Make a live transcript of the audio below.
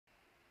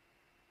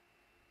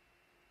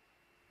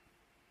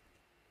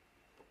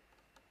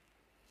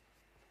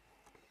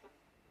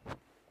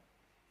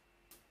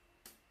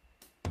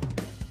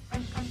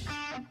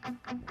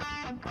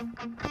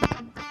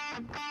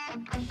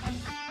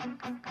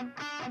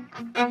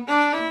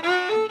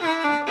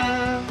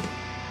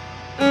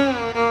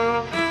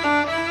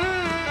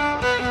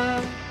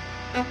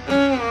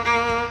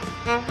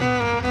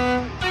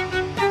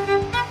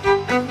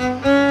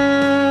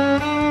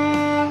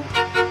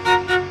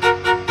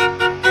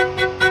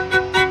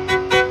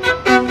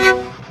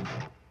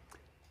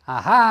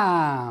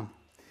¡Ajá!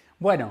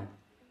 Bueno,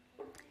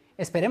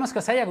 esperemos que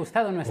os haya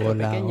gustado nuestro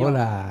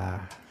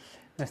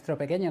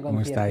pequeño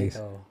 ¿Cómo estáis?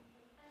 conciertito.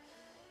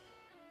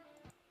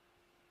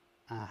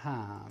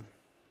 Ajá.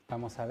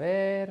 Vamos a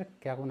ver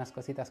que hago unas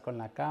cositas con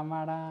la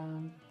cámara.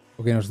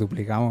 ¿O que nos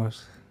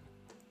duplicamos?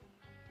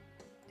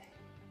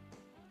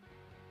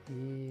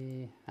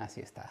 Y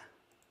así está.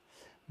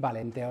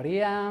 Vale, en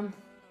teoría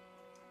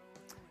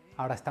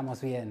ahora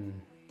estamos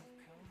bien.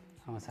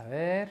 Vamos a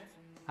ver.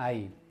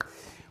 Ahí.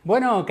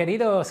 Bueno,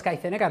 queridos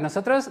Kaizenecas,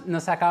 nosotros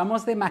nos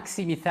acabamos de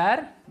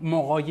maximizar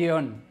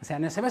mogollón. O sea,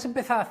 nos hemos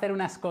empezado a hacer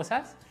unas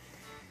cosas.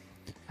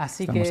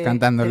 Así Estamos que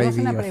cantando tenemos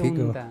Lady una Hocico.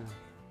 pregunta.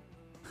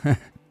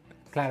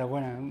 Claro,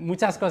 bueno,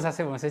 muchas cosas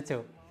hemos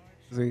hecho.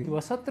 Sí. ¿Y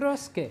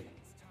vosotros qué?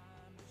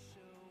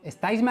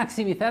 ¿Estáis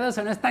maximizados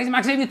o no estáis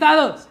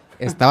maximizados?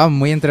 Estaban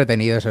muy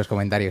entretenidos esos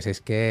comentarios.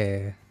 Es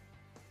que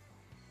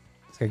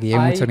aquí hay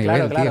mucho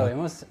nivel, claro, tío.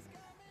 hemos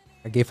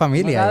Aquí hay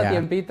familia dado ya.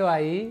 tiempito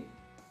ahí.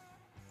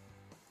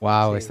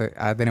 Wow, Sí.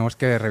 ahora tenemos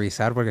que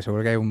revisar porque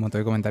seguro que hay un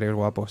montón de comentarios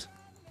guapos.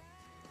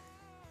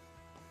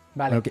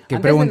 Vale. Bueno, ¿qué Antes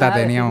de pregunta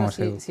nada, teníamos,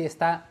 decidnos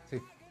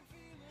Edu?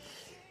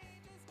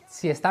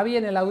 si está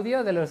bien el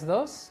audio de los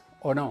dos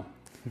o no.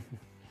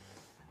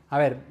 A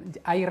ver,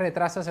 hay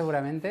retraso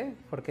seguramente,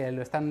 porque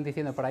lo están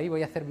diciendo por ahí.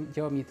 Voy a hacer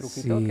yo mi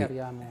truquito Sí, que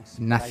habíamos por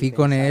ahí nací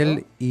con pensado.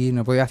 él y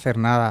no podía hacer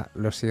nada,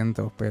 lo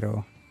siento,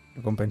 pero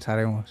lo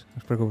compensaremos, no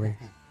os preocupéis.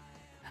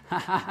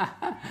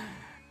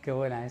 Qué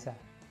buena esa.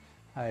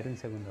 A ver, un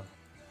segundo.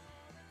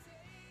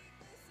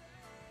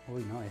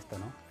 Uy, no, esto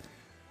no.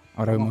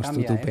 Ahora ¿Cómo vemos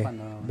cambia, tu tupe.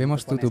 cuando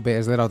Vemos te tu pones- tupe,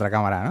 es de la otra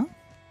cámara, ¿no?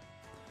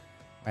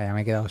 Vaya,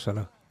 me he quedado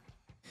solo.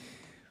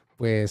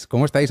 Pues,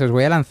 ¿cómo estáis? Os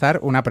voy a lanzar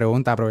una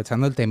pregunta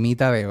aprovechando el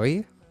temita de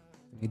hoy.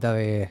 Temita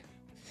de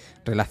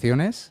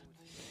relaciones.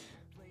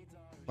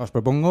 Os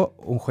propongo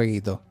un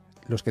jueguito.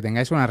 Los que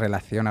tengáis una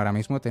relación ahora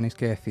mismo tenéis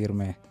que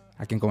decirme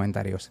aquí en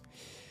comentarios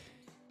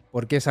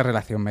por qué esa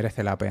relación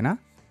merece la pena.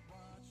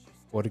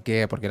 ¿Por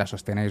qué? Porque la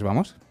sostenéis,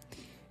 vamos.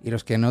 Y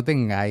los que no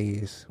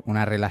tengáis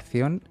una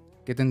relación,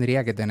 ¿qué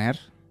tendría que tener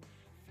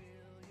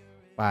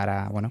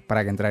para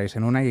que entrarais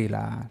en una y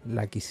la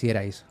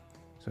quisierais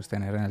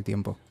sostener en el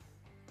tiempo?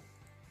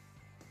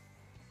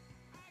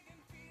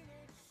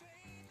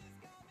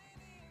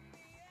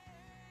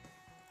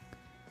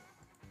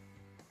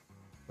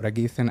 Por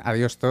aquí dicen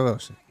adiós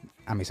todos.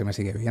 A mí se me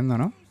sigue viendo,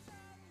 ¿no?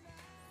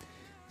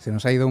 Se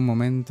nos ha ido un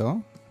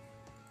momento.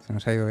 Se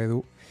nos ha ido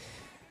Edu.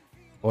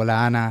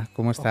 Hola Ana,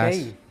 ¿cómo estás?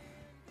 Ok.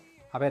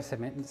 A ver, ¿se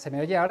me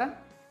oye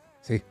ahora?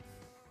 Sí,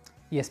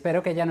 Y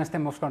espero que ya no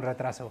estemos con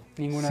retraso,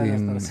 ninguno de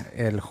sin los dos.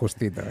 el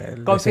justito. El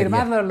de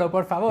Confirmádnoslo,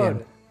 por favor.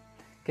 Bien.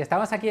 Que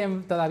estamos aquí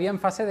todavía en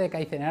fase de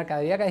caicenear.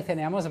 Cada día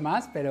caiceneamos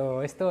más,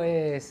 pero esto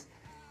es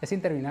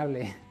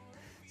interminable.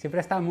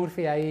 Siempre está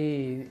Murphy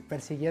ahí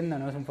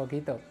persiguiéndonos un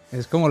poquito. serie.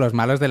 Es como los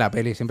malos de la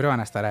peli, siempre van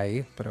a estar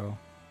ahí, pero...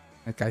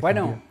 me cae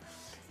Bueno, bien.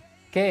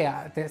 ¿qué?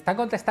 ¿Te están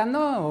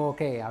contestando o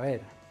qué? A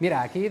ver.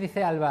 Mira, aquí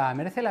dice Alba,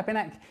 merece la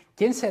pena...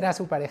 ¿Quién será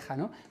su pareja,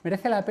 no?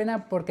 Merece la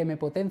pena porque me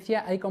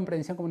potencia, hay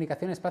comprensión,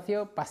 comunicación,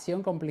 espacio,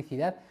 pasión,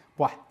 complicidad.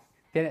 Buah,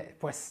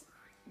 pues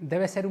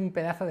debe ser un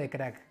pedazo de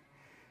crack.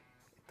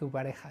 Tu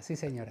pareja, sí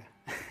señora.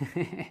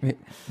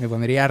 Me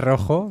pondría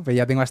rojo, pero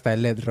ya tengo hasta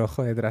el LED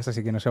rojo detrás,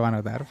 así que no se va a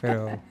notar,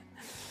 pero...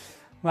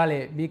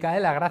 Vale,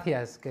 Micaela,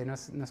 gracias, que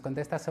nos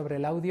contestas sobre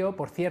el audio.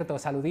 Por cierto,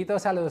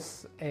 saluditos a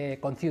los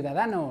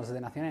conciudadanos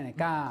de Nación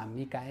NK.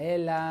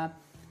 Micaela.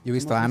 Yo he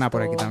visto a Ana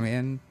por aquí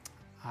también.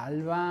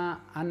 Alba,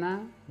 Ana,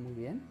 muy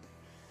bien.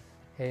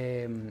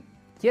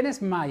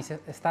 ¿Quiénes más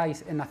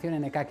estáis en Nación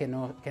NK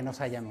que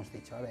nos hayamos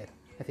dicho? A ver,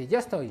 es decir, yo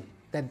estoy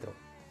dentro.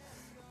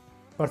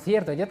 Por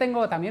cierto, yo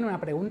tengo también una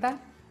pregunta.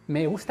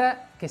 Me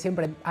gusta que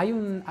siempre hay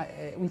un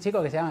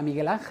chico que se llama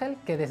Miguel Ángel,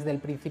 que desde el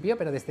principio,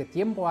 pero desde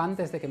tiempo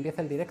antes de que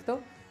empiece el directo,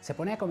 se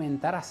pone a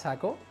comentar a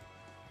saco.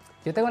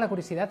 Yo tengo la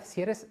curiosidad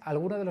si eres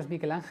alguno de los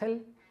Miguel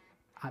Ángel...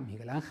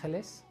 Miguel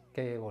Ángeles,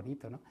 qué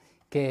bonito, ¿no?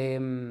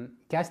 Que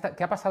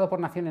ha pasado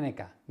por Nación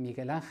NK.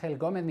 Miguel Ángel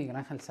Gómez, Miguel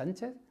Ángel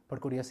Sánchez, por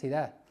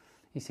curiosidad.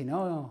 Y si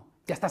no,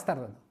 ya estás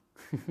tardando.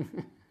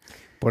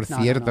 Por No,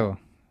 cierto,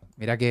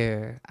 mira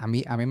que a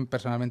mí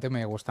personalmente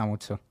me gusta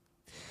mucho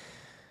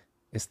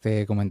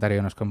este comentario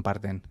que nos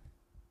comparten.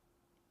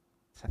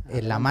 O sea,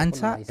 en La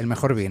Mancha, el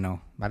mejor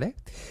vino, ¿vale?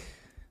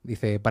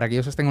 Dice, para que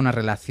yo sostenga una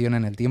relación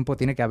en el tiempo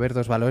tiene que haber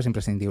dos valores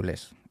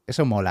imprescindibles.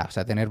 Eso mola, o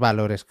sea, tener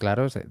valores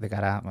claros de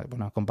cara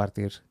a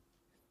compartir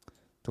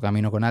tu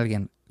camino con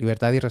alguien.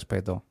 Libertad y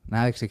respeto.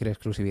 Nada de exigir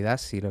exclusividad.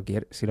 Si lo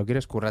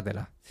quieres,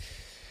 cúrratela.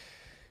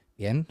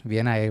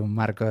 Bien, hay un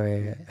marco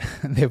de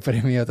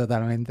premio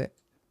totalmente.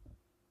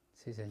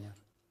 Sí, señor.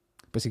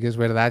 Pues sí que es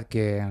verdad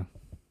que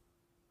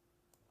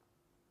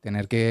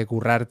tener que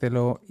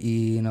currártelo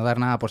y no dar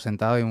nada por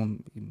sentado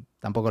y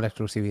tampoco la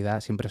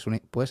exclusividad siempre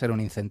puede ser un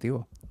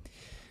incentivo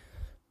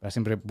para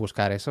siempre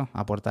buscar eso,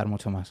 aportar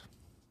mucho más.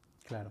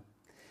 Claro.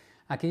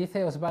 Aquí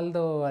dice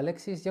Osvaldo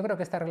Alexis, yo creo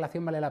que esta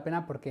relación vale la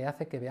pena porque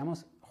hace que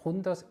veamos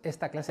juntos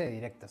esta clase de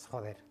directos.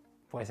 Joder,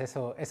 pues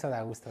eso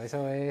da gusto,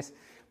 eso es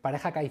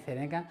pareja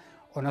caiceneca.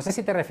 O no sé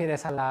si te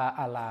refieres a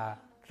la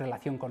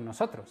relación con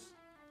nosotros.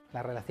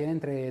 La relación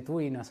entre tú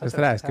y nosotros.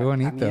 Ostras, qué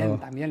bonito.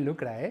 También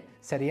lucra, ¿eh?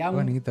 Sería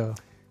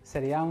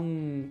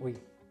un... Uy,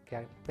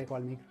 que pego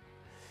al micro.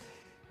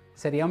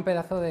 Sería un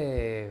pedazo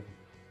de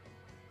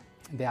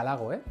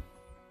halago, ¿eh?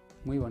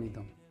 Muy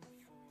bonito.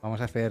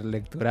 Vamos a hacer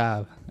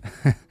lectura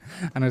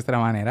a nuestra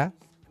manera.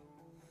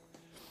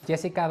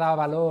 Jessica da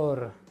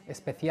valor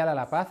especial a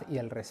la paz y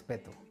el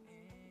respeto.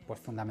 Pues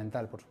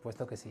fundamental, por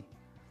supuesto que sí.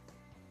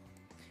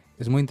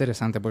 Es muy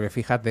interesante porque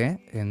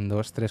fíjate, en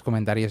 2-3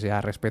 comentarios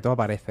ya respeto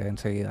aparece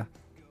enseguida.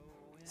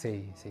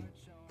 Sí, sí.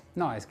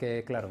 No, es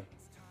que, claro,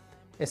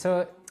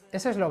 eso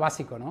es lo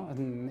básico, ¿no?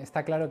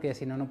 Está claro que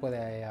si no, no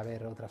puede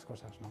haber otras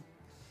cosas, ¿no?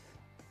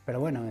 Pero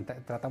bueno,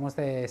 tratamos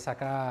de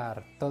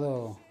sacar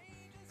todo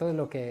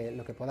lo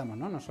que podamos,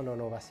 ¿no? No solo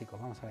lo básico.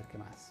 Vamos a ver qué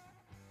más.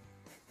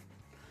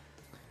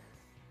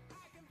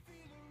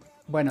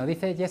 Bueno,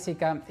 dice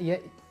Jessica, y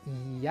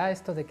ya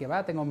esto de que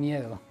va, tengo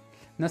miedo.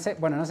 No sé,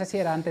 bueno, no sé si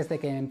era antes de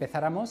que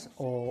empezáramos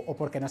o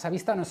porque nos ha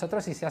visto a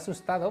nosotros y se ha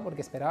asustado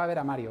porque esperaba ver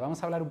a Mario.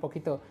 Vamos a hablar un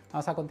poquito,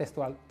 vamos a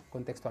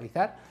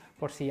contextualizar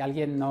por si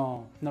alguien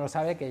no lo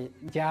sabe, que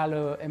ya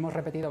lo hemos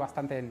repetido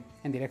bastante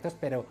en directos,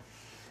 pero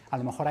a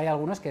lo mejor hay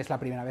algunos que es la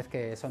primera vez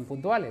que son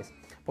puntuales.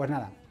 Pues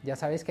nada, ya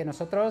sabéis que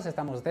nosotros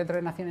estamos dentro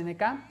de Nación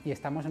NK y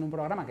estamos en un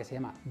programa que se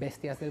llama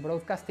Bestias del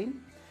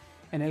Broadcasting,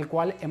 en el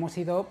cual hemos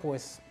ido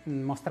pues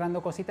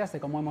mostrando cositas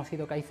de cómo hemos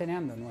ido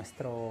caiceneando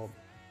nuestro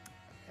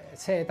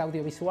set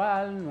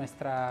audiovisual,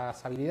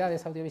 nuestras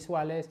habilidades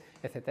audiovisuales,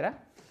 etc.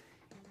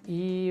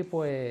 Y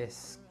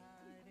pues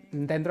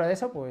dentro de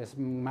eso, pues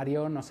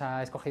Mario nos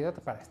ha escogido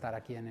para estar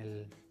aquí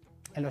en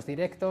los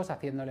directos,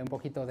 haciéndole un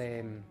poquito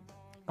de...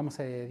 ¿Cómo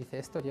se dice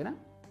esto, Jonah?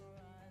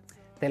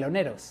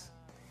 Teloneros.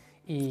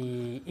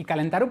 Y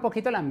calentar un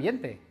poquito el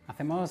ambiente.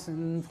 Hacemos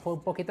un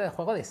poquito de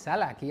juego de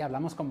sala. Aquí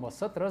hablamos con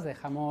vosotros,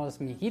 dejamos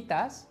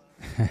miguitas.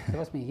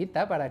 Hacemos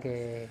miguita para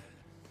que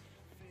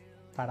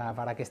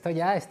esto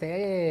ya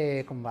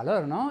esté con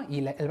valor, ¿no?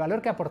 Y el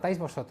valor que aportáis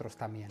vosotros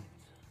también.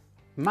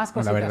 Más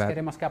cositas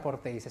queremos que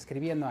aportéis,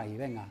 escribiendo ahí,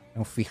 venga.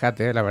 No,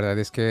 fíjate, la verdad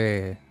es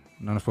que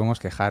no nos podemos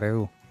quejar,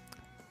 Edu.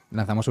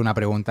 Lanzamos una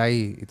pregunta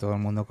y todo el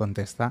mundo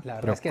contesta,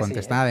 pero es que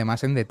contesta sí, ¿eh?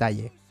 Además en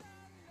detalle.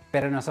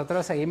 Pero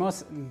nosotros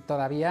seguimos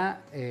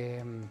todavía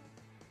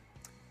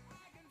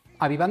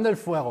avivando el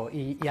fuego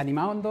y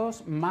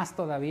animándonos más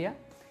todavía.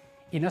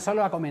 Y no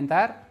solo a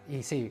comentar,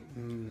 y sí,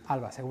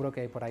 Alba, seguro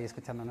que por ahí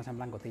escuchándonos en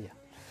plan cotilla.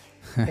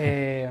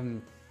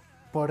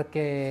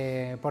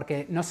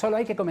 Porque no solo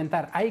hay que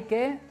comentar, hay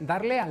que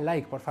darle al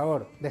like, por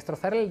favor,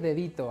 destrozar el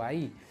dedito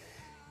ahí,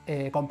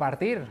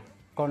 compartir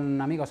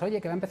con amigos, oye,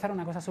 que va a empezar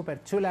una cosa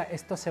súper chula,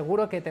 esto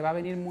seguro que te va a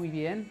venir muy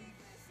bien,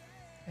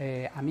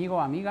 amigo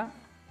o amiga.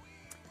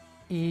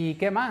 ¿Y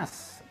qué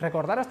más?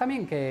 Recordaros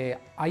también que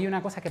hay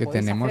una cosa que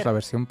podéis tenemos hacer. La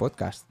versión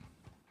podcast.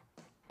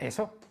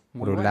 Eso, muy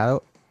por un bueno.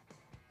 lado,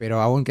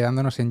 pero aún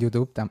quedándonos en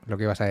YouTube, lo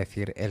que ibas a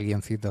decir, el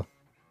guioncito.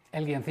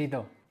 El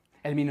guioncito,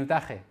 el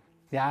minutaje.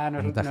 Ya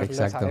nos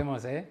lo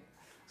sabemos, ¿eh?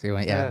 Sí,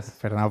 bueno, ya,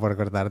 perdón por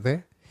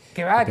cortarte.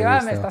 Que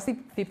va, me estás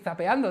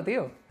zip-zapeando,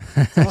 tío.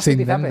 Se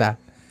intenta.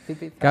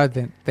 Claro,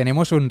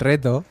 tenemos un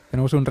reto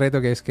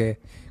que es que,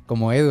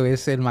 como Edu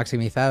es el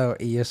maximizado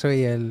y yo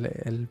soy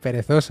el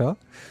perezoso,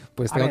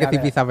 pues tengo que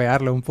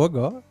zipizapearlo un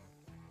poco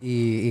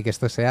y que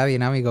esto sea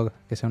dinámico,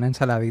 que sea una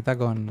ensaladita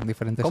con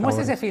diferentes sabores.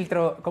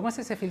 ¿Cómo es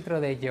ese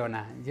filtro de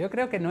Jonah? Yo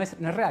creo que no es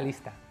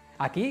realista.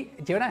 Aquí,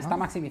 ¿Jonah está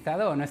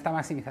maximizado o no está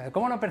maximizado?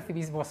 ¿Cómo lo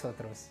percibís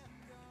vosotros?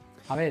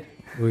 A ver.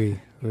 Uy.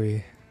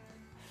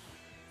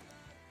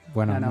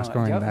 Bueno, unos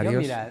comentarios.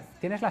 Mira,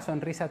 tienes la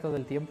sonrisa todo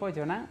el tiempo,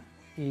 Jonah,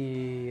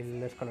 y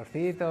los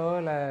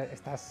colorcitos,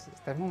 estás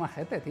muy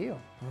majete, tío.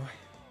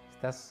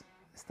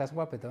 Estás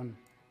guapetón.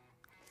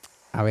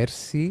 A ver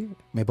si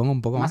me pongo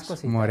un poco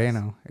más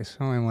moreno.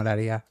 Eso me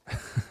molaría.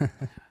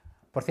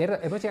 Por cierto,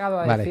 hemos llegado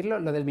a decirlo,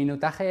 lo del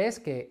minutaje es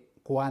que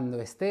cuando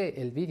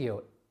esté el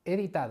vídeo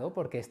editado,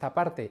 porque esta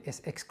parte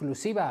es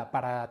exclusiva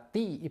para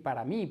ti y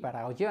para mí,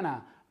 para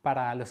Jonah,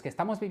 para los que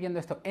estamos viviendo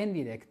esto en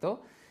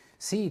directo,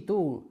 sí,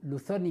 tú,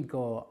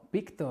 Luzónico,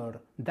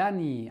 Víctor,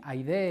 Dani,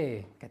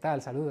 Aide, ¿qué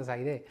tal? Saludos,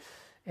 Aide.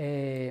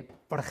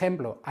 Por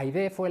ejemplo,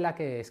 Aide fue la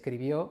que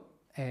escribió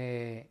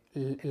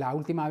la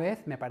última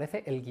vez, me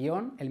parece, el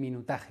guión, el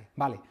minutaje.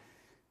 Vale,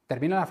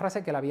 termino la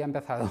frase que la había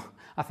empezado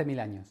hace 1000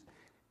 años.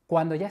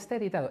 Cuando ya esté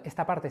editado,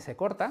 esta parte se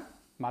corta,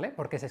 ¿vale?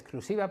 Porque es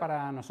exclusiva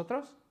para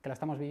nosotros, que la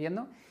estamos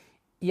viviendo,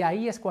 y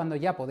ahí es cuando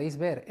ya podéis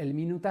ver el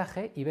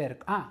minutaje y ver,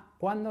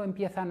 cuando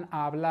empiezan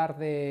a hablar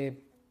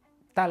de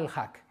tal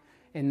hack,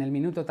 en el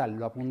minuto tal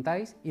lo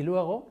apuntáis y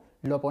luego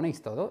lo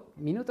ponéis todo,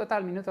 minuto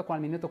tal, minuto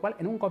cual,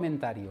 en un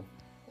comentario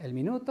el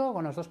minuto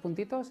con los 2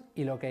 puntitos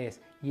y lo que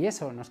es. Y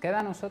eso nos queda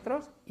a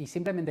nosotros y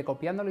simplemente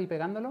copiándolo y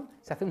pegándolo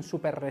se hace un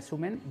súper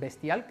resumen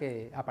bestial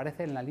que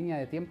aparece en la línea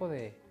de tiempo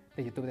de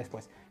YouTube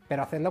después.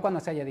 Pero hacedlo cuando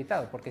se haya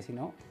editado, porque si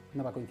no,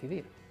 no va a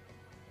coincidir.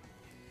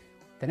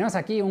 Tenemos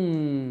aquí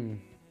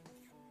un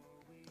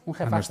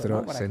jefazo, a nuestro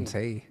 ¿no? Por aquí.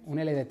 sensei. Un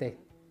LDT.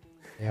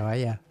 Ya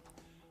vaya.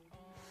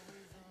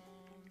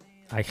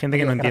 Hay gente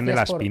que no entiende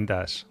las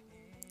pintas.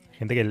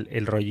 Gente que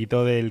el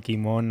rollito del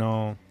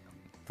kimono,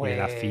 de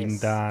la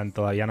cinta,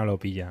 todavía no lo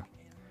pilla.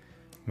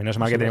 Menos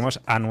mal que tenemos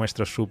a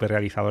nuestros super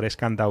realizadores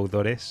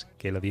cantautores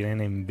que lo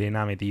tienen en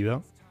vena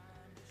metido.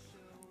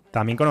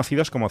 También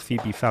conocidos como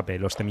Zipizape,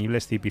 los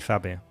temibles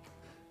Zipizape.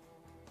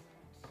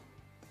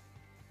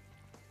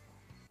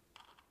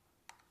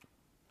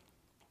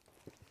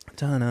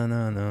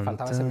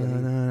 Faltaba ese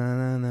violín.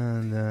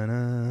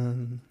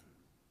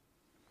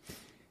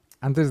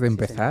 Antes de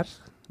empezar,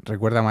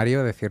 recuerda,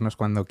 Mario, decirnos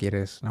cuándo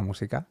quieres la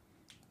música.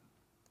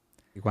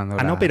 Y cuándo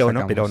no, la pero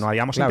sacamos. no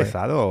habíamos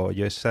empezado.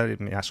 Yo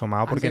me he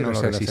asomado porque sí, no lo lo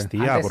sé.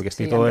 resistía, Antes, porque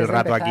estoy sí, todo el antes de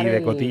rato aquí de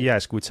empezar cotilla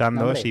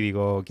escuchándoos No, y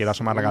digo, quiero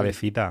asomar la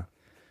cabecita.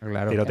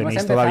 Claro. Pero Hemos tenéis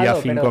empezado, todavía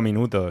pero- 5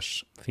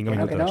 minutos. 5 Que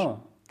no, minutos.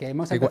 que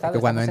hemos Que empezado.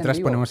 cuando estamos en entras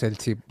vivo. ponemos el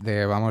chip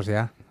de vamos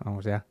ya.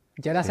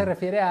 Jonah se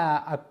refiere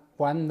a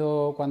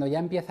cuando ya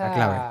empieza La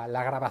clave.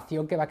 la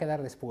grabación que va a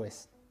quedar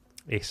después.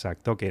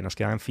 Exacto, que nos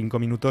quedan 5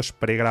 minutos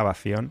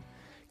pre-grabación.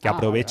 Que Ah,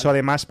 aprovecho vale.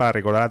 además para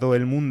recordar a todo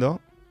el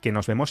mundo que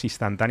nos vemos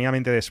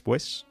instantáneamente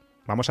después.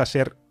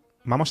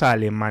 Vamos a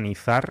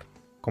alemanizar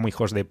como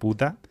hijos de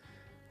puta,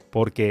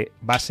 porque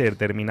va a ser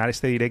terminar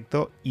este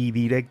directo y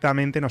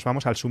directamente nos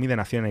vamos al Sumi de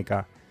Nación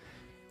NK,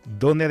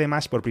 donde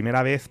además por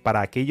primera vez,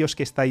 para aquellos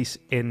que estáis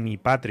en mi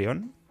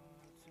Patreon,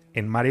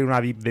 en Mario Luna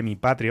VIP de mi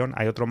Patreon,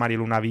 hay otro Mario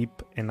Luna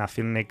VIP en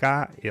Nación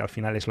NK, y al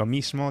final es lo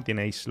mismo,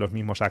 tenéis los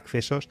mismos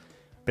accesos,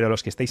 pero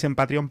los que estáis en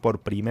Patreon por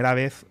primera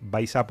vez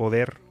vais a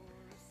poder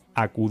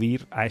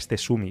acudir a este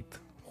Summit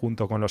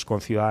junto con los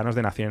conciudadanos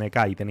de Nación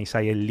NK, y tenéis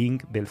ahí el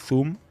link del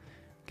Zoom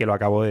que lo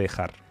acabo de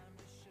dejar.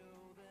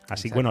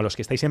 Así que bueno, los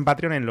que estáis en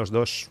Patreon en los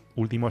 2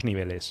 últimos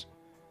niveles,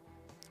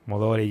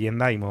 modo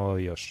leyenda y modo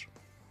Dios,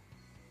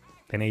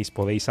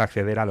 podéis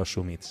acceder a los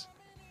Summits.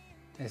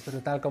 Es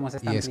brutal cómo se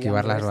está Y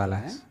esquivar las ampliando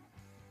balas. esto, ¿eh?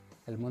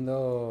 El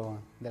mundo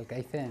del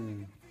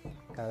Kaizen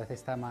cada vez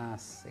está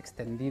más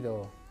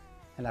extendido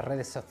en las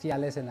redes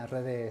sociales, en las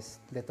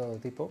redes de todo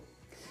tipo.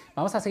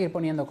 Vamos a seguir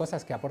poniendo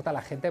cosas que aporta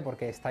la gente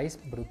porque estáis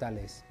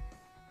brutales.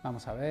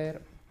 Vamos a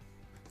ver.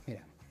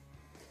 Mira.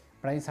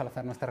 Brian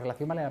Salazar, nuestra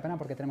relación vale la pena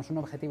porque tenemos un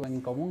objetivo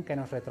en común que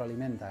nos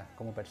retroalimenta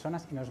como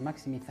personas y nos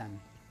maximizan.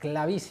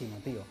 Clavísimo,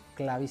 tío,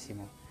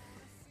 clavísimo.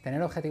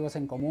 Tener objetivos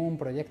en común,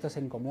 proyectos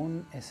en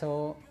común,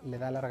 eso le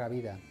da larga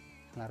vida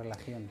a la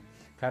relación.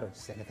 Claro,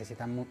 se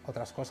necesitan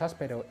otras cosas,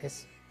 pero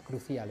es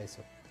crucial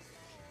eso.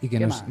 Y que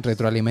 ¿Qué nos más?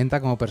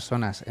 retroalimenta como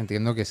personas.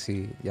 Entiendo que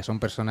si ya son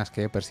personas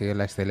que persiguen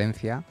la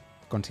excelencia,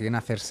 consiguen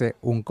hacerse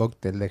un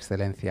cóctel de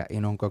excelencia y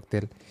no un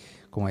cóctel,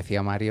 como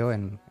decía Mario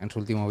en su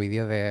último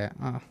vídeo, de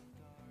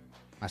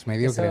más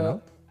mediocre,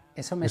 ¿no?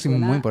 Eso me Es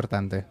suena, muy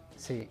importante.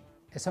 Sí,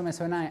 eso me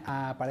suena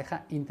a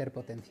pareja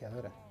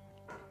interpotenciadora.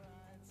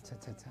 Cha,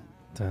 cha, cha.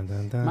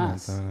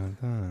 Más.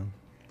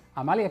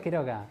 Amalia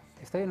Quiroga,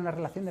 estoy en una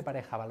relación de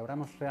pareja,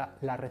 valoramos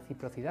la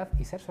reciprocidad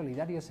y ser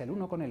solidarios el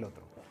uno con el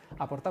otro.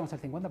 Aportamos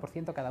el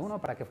 50% cada uno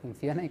para que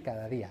funcione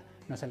cada día.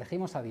 Nos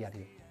elegimos a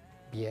diario.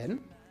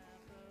 Bien.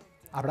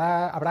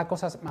 Habrá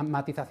cosas,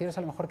 matizaciones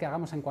a lo mejor que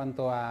hagamos en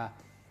cuanto a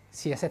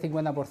si ese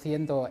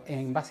 50%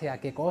 en base a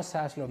qué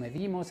cosas lo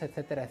medimos,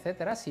 etcétera,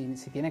 etcétera. Si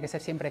tiene que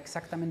ser siempre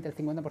exactamente el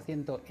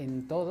 50%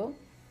 en todo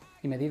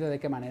y medido de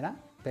qué manera,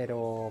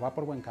 pero va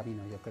por buen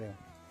camino, yo creo.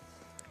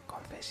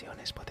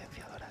 Concesiones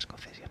potenciadoras,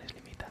 concesiones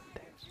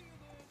limitantes.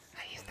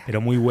 Ahí está. Pero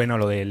muy bueno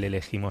lo del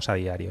elegimos a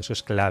diario, eso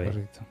es clave.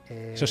 Correcto.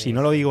 Eso sí,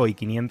 no lo digo hoy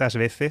 500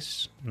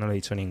 veces, no lo he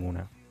dicho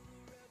ninguna.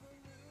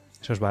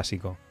 Eso es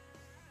básico.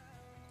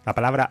 La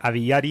palabra a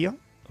diario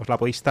os la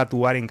podéis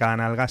tatuar en cada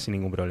nalga sin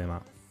ningún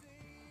problema.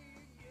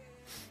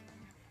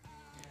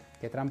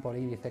 ¿Qué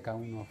trampolín dice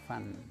K1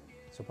 fan?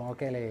 Supongo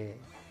que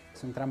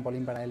es un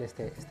trampolín para él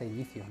este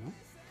inicio, ¿no?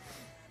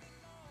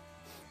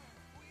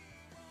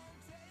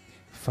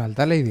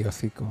 Falta Lady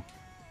Hocico.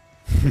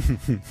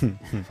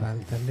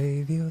 Falta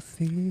Lady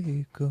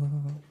Hocico.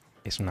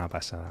 Es una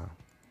pasada.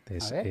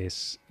 A ver.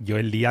 Yo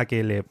el día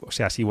que o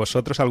sea, si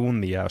vosotros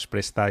algún día os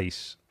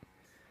prestáis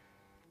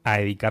a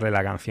dedicarle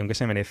la canción que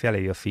se merece a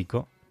Lady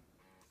Hocico,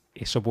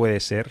 eso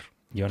puede ser,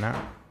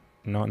 Jonah,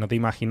 no te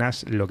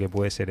imaginas lo que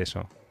puede ser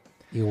eso.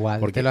 Igual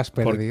Porque- te lo has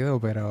perdido,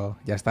 pero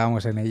ya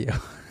estábamos en ello.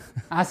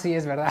 Ah, sí,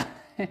 es verdad.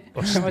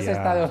 Hostia.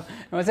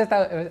 hemos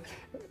estado...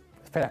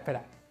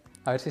 Espera.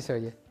 A ver si se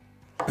oye.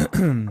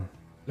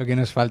 Lo que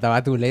nos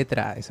faltaba tu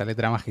letra, esa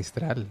letra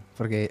magistral.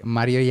 Porque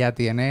Mario ya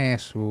tiene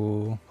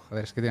su...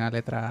 Joder, es que tiene una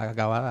letra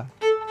acabada.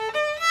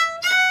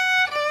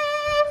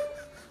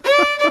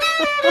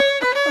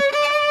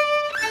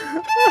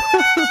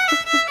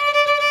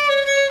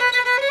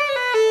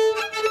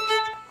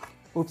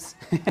 Ups.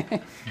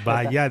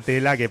 Vaya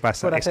tela que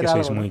pasa. Por Es que hacer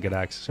sois algo, ¿no? muy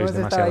cracks, sois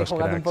Hemos estado ahí demasiados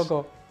jugando cracks. un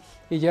poco.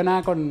 y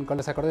Jonah con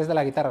los acordes de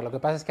la guitarra. Lo que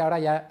pasa es que ahora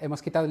ya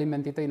hemos quitado el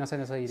inventito y no se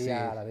nos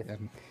oiría a la vez.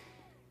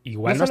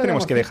 Igual No nos solo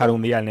tenemos de que dejar Amorcito.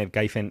 un día el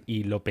Netcaifen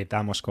y lo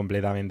petamos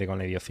completamente con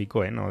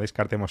Lediocico, ¿eh? No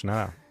descartemos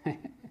nada.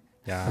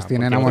 Ya, Nos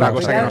tiene porque enamorados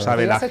otra cosa que no todos.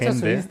 sabe Ya la has hecho su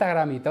gente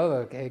Instagram y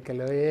todo, que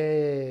lo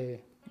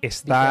he...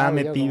 está dipeado yo,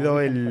 metido como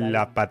dicen por en ahí.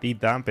 la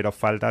patita, pero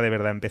falta de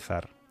verdad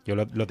empezar. Yo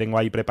lo tengo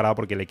ahí preparado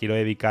porque le quiero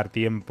dedicar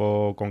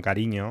tiempo con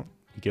cariño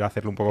y quiero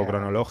hacerlo un poco Claro.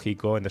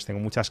 cronológico. Entonces tengo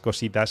muchas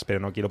cositas, pero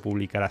no quiero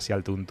publicar así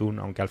al tuntún,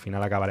 aunque al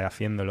final acabaré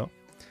haciéndolo.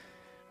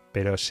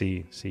 Pero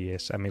sí,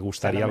 me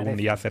gustaría algún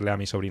merece. día hacerle a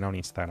mi sobrina un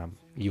Instagram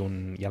y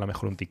a lo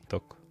mejor un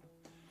TikTok.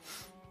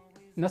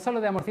 No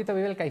solo de Amorcito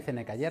vive el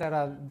Kaizeneka. Ya era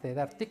hora de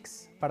dar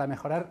tips para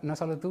mejorar no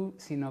solo tú,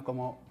 sino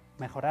cómo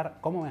mejorar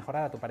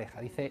a tu pareja,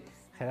 dice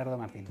Gerardo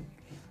Martín.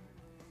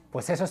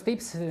 Pues esos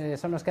tips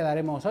son los que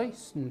daremos hoy,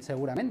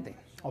 seguramente.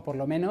 O por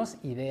lo menos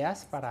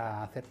ideas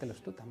para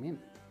hacértelos tú también.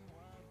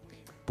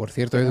 Por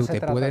cierto, Que no Edu, se te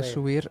trata puedes de-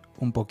 subir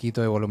un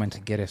poquito de volumen si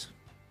quieres.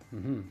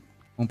 Ujú.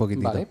 Un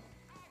poquitito. Vale.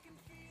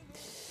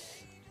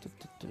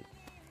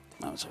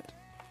 Vamos a ver.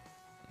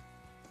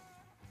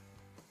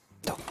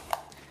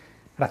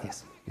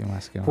 Gracias. ¿Qué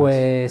más? ¿Qué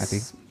más? ¿A ti?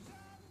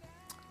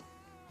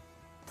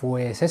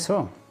 Pues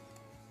eso.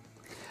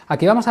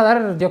 Aquí vamos a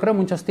dar, yo creo,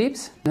 muchos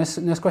tips. No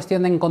es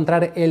cuestión de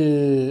encontrar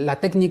la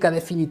técnica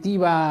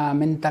definitiva,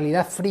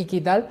 mentalidad friki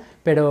y tal,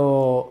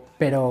 pero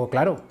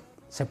claro,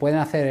 se pueden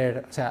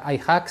hacer, o sea, hay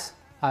hacks,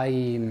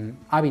 hay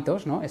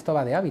hábitos, ¿no? Esto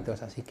va de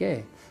hábitos, así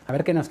que a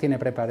ver qué nos tiene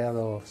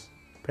preparado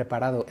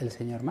el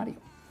señor Mario.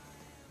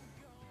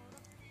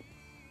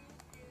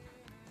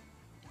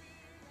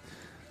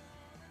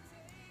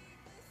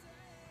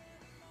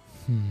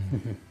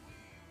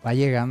 Va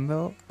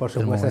llegando. Por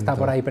el supuesto está momento.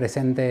 por ahí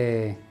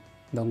presente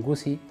Don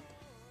Gusi.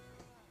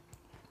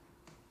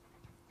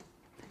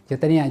 Yo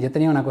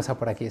tenía una cosa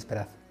por aquí,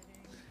 esperad.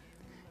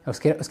 Os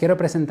quiero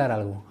presentar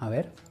algo. A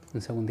ver,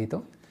 un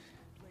segundito.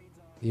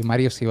 Y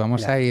Mario, si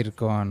vamos Mira. a ir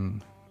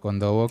con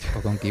Dobok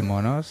o con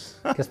kimonos,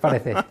 ¿Qué os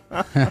parece?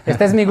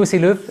 Este es mi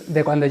Gusiluz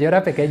de cuando yo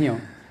era pequeño.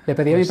 Le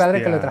pedí a mi padre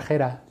que Hostia. lo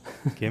trajera.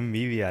 Qué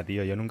envidia,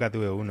 tío. Yo nunca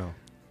tuve uno.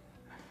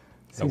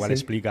 Sí, Lo cual sí.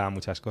 explica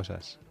muchas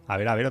cosas. A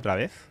ver, otra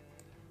vez.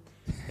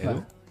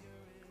 Edu.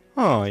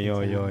 Vale.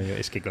 Ay.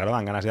 Es que claro,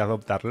 dan ganas de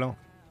adoptarlo.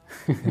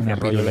 una El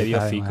rollo le dio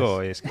piruleta, cico,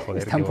 además. es que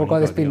joder. Está qué un poco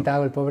bonito, tío.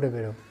 despintado el pobre,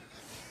 pero...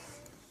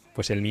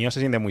 Pues el mío se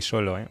siente muy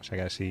solo, ¿eh? O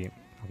sea que si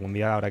algún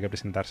día habrá que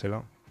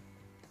presentárselo.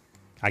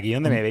 Aquí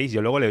donde me veis,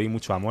 yo luego le doy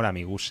mucho amor a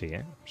mi Gusi,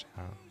 ¿eh? O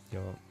sea, yo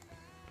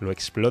lo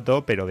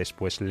exploto, pero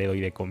después le doy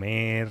de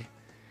comer,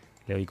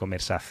 le doy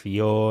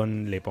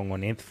conversación, le pongo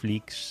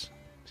Netflix.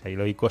 O sea, yo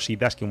le doy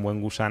cositas que un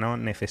buen gusano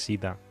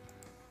necesita.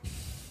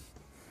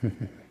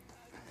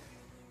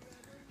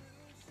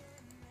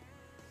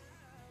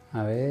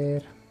 A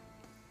ver...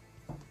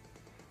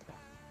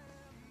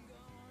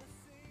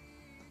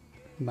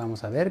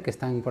 Vamos a ver, que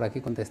están por aquí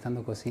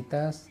contestando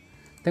cositas.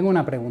 Tengo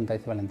una pregunta,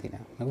 dice Valentina.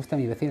 Me gusta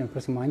mi vecino, el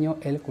próximo año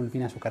él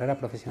culmina su carrera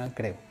profesional,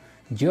 creo.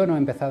 Yo no he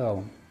empezado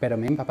aún, pero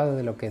me he empapado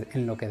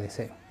en lo que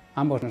deseo.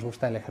 Ambos nos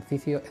gusta el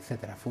ejercicio,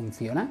 etc.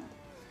 ¿Funciona?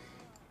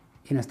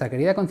 Y nuestra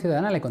querida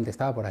conciudadana le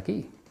contestaba por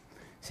aquí.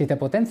 Si te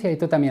potencia y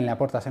tú también le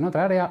aportas en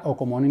otra área, o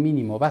como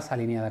mínimo vas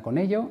alineada con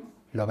ello,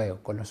 lo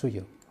veo, con lo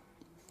suyo.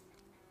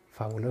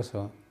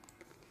 Fabuloso.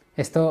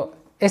 Esto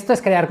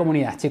es crear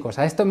comunidad, chicos.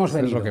 A esto hemos Esto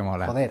es venido. lo que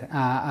mola. Joder,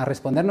 a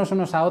respondernos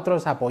unos a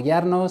otros, a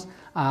apoyarnos,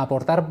 a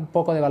aportar un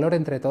poco de valor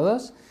entre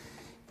todos.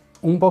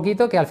 Un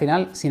poquito que al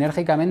final,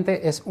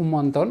 sinérgicamente, es un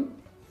montón.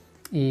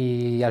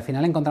 Y al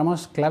final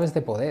encontramos claves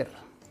de poder.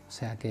 O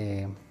sea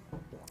que...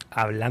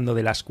 Hablando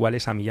de las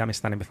cuales a mí ya me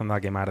están empezando a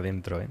quemar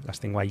dentro, ¿eh? Las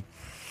tengo ahí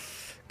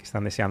que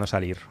están deseando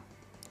salir.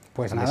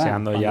 Pues Están nada,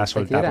 deseando cuando ya usted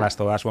soltarlas quiera.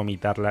 todas,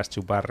 vomitarlas,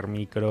 chupar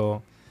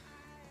micro,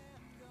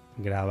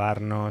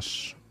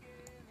 grabarnos.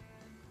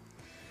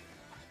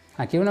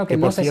 Aquí uno que Que,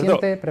 no por se cierto-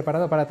 siente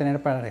preparado para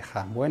tener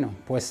pareja. Bueno,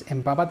 pues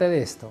empápate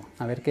de esto.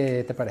 A ver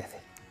qué te parece.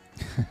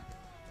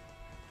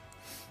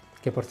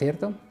 Que por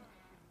cierto...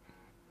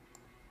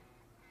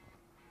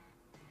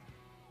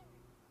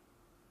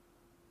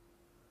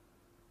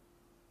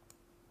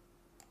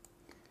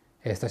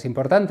 Esto es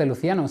importante,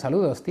 Luciano.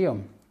 Saludos, tío.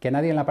 Que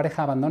nadie en la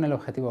pareja abandone el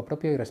objetivo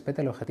propio y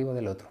respete el objetivo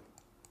del otro.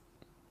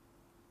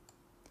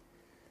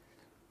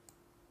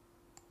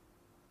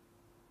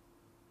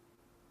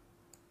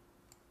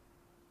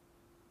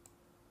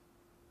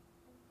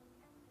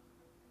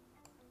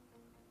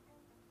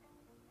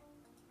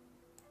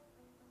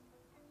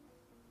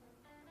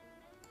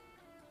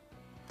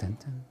 Tan,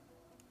 tan.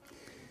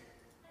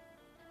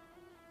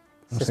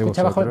 No ¿Se sé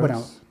escucha bajo?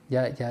 vosotros,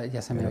 Bueno,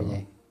 ya se me pero-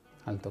 oye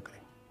alto,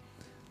 creo.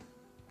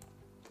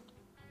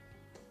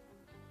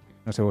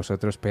 no sé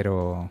vosotros,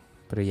 pero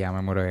ya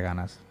me muero de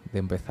ganas de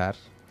empezar.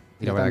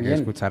 Y la Yo verdad que también.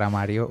 escuchar a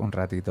Mario un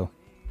ratito.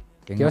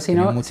 Yo, si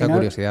tenía no- mucha si no-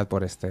 curiosidad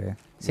por este.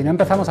 Si no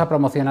empezamos a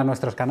promocionar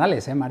nuestros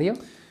canales, ¿eh, Mario?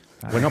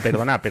 Bueno,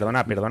 perdona,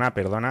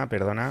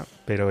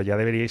 pero ya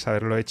deberíais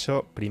haberlo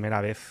hecho primera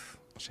vez.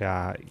 O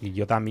sea, y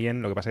yo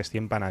también, lo que pasa es que estoy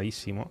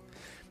empanadísimo.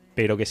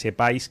 Pero que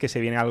sepáis que se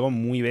viene algo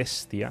muy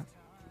bestia,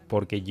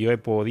 porque yo he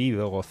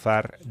podido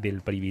gozar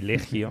del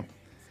privilegio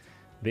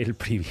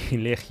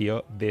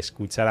de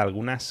escuchar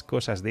algunas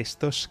cosas de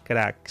estos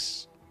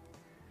cracks.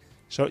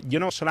 Yo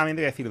no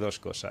solamente voy a decir dos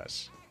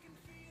cosas.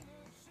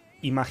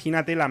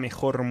 Imagínate la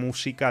mejor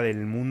música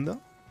del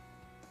mundo.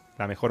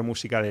 La mejor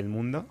música del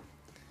mundo.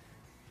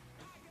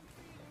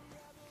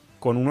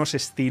 Con unos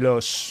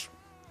estilos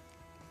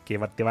que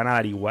te van a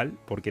dar igual,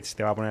 porque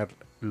te va a poner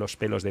los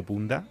pelos de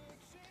punta.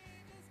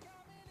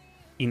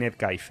 Y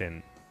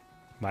Netcaifen,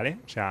 ¿vale?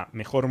 O sea,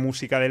 mejor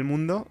música del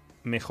mundo,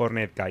 mejor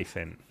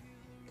Netcaifen.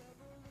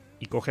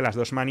 Y coge las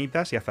dos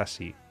manitas y haz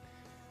así.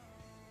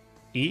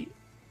 Y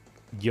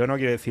yo no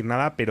quiero decir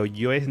nada, pero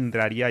yo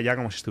entraría ya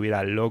como si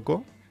estuviera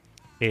loco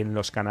en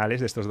los canales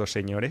de estos dos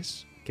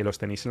señores, que los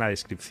tenéis en la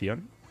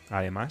descripción,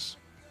 además.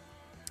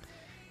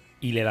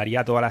 Y le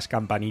daría todas las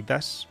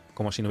campanitas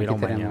como si no hubiera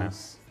un mañana.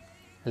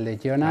 El de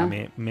Jonah.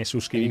 Me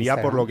suscribiría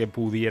por lo que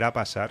pudiera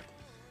pasar,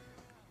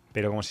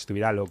 pero como si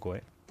estuviera loco,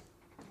 ¿eh?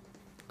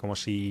 Como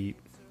si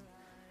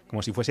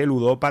fuese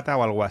ludópata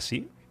o algo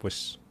así,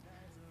 pues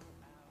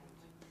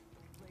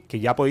que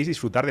ya podéis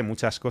disfrutar de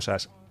muchas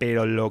cosas,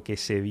 pero lo que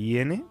se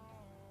viene,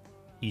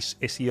 y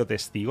he sido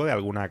testigo de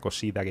alguna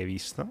cosita que he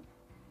visto,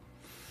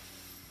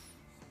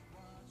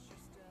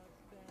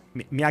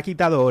 me ha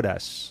quitado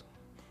horas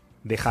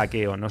de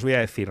hackeo, no os voy a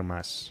decir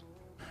más.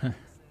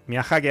 Me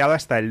ha hackeado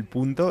hasta el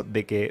punto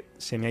de que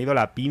se me ha ido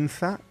la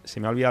pinza, se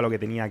me ha olvidado lo que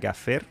tenía que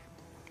hacer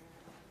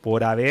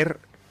por haber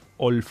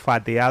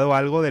olfateado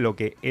algo de lo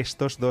que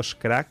estos dos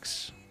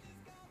cracks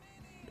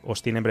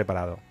os tienen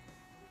preparado.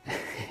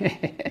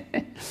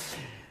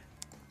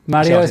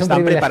 Mario, o sea, es un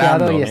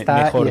privilegiado y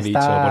está, mejor dicho,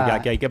 porque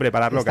aquí hay que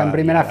prepararlo está cada en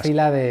primera día.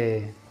 fila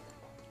del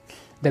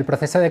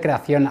proceso de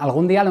creación.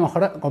 Algún día a lo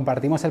mejor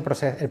compartimos el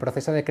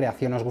proceso de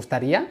creación. ¿Os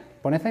gustaría?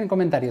 Poned en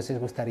comentarios si os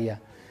gustaría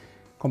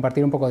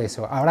compartir un poco de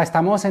eso. Ahora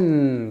estamos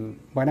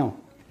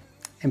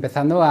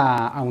empezando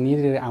a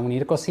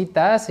unir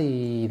cositas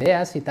y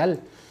ideas y tal.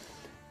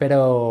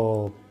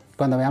 Pero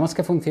cuando veamos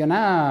que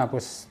funciona,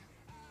 pues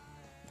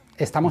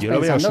estamos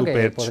pensando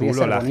que podría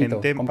ser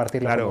bonito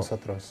compartirlo con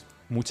vosotros.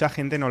 Mucha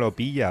gente no lo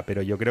pilla,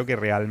 pero yo creo que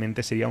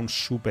realmente sería un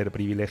súper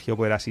privilegio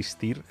poder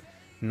asistir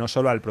no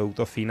solo al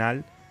producto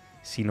final,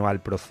 sino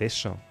al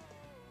proceso.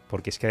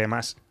 Porque es que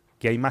además,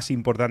 ¿qué hay más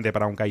importante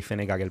para un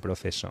KaizenEka que el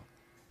proceso?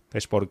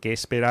 Entonces, ¿por qué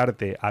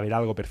esperarte a ver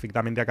algo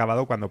perfectamente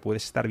acabado cuando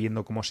puedes estar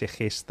viendo cómo se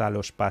gesta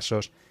los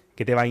pasos,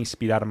 qué te va a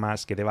inspirar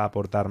más, qué te va a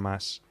aportar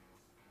más?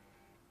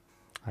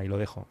 Ahí lo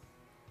dejo.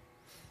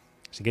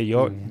 Así que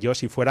yo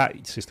si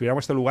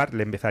estuviéramos en este lugar,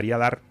 le empezaría a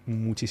dar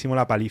muchísimo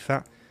la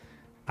paliza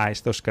a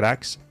estos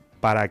cracks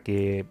para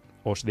que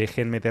os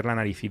dejen meter la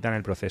naricita en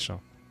el proceso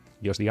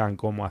y os digan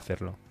cómo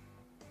hacerlo.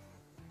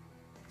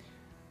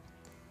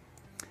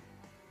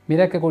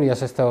 Mira qué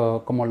curioso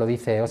esto, como lo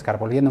dice Óscar,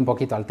 volviendo un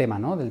poquito al tema,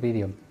 ¿no?, del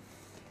vídeo.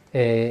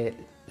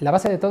 La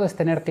base de todo es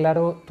tener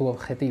claro tu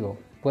objetivo.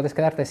 Puedes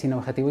quedarte sin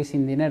objetivo y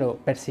sin dinero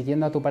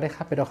persiguiendo a tu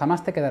pareja, pero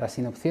jamás te quedarás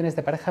sin opciones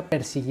de pareja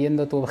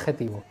persiguiendo tu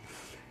objetivo.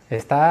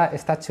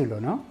 Está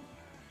chulo, ¿no?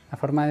 La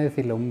forma de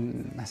decirlo,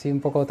 así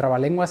un poco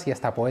trabalenguas y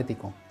hasta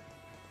poético.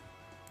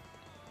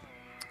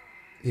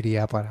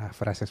 Iría para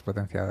frases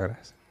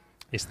potenciadoras.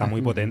 Está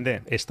muy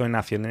potente. Esto en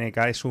Nación NK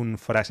es un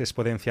frases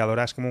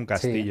potenciadoras como un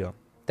castillo.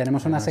 Sí.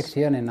 Tenemos una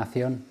sección en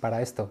Nación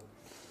para esto,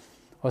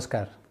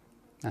 Óscar.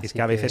 Es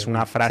que a veces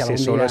una frase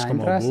si solo es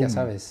como entras, boom. ya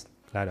sabes.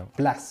 Claro.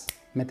 Plus.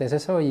 Metes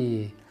eso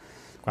y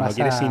cuando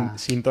quieres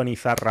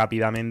sintonizar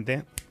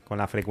rápidamente con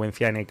la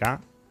frecuencia NK,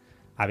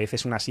 a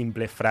veces una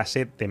simple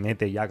frase te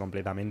mete ya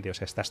completamente. O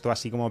sea, estás todo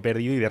así como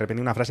perdido y de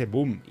repente una frase,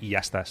 boom, y ya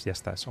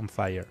estás, on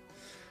fire.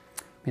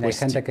 Mira,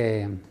 pues hay gente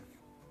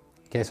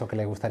que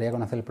le gustaría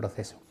conocer el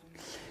proceso.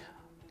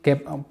 Que,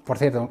 por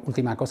cierto,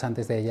 última cosa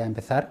antes de ya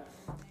empezar,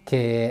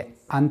 que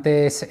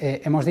antes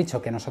hemos dicho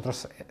que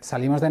nosotros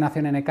salimos de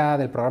Nación NK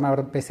del programa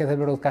Bestias del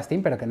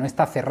Broadcasting, pero que no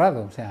está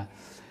cerrado. O sea,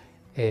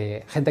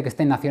 gente que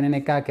esté en Nación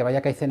NK, que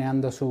vaya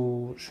kaizeneando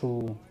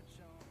su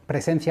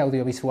presencia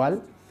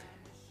audiovisual,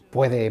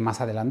 puede más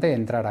adelante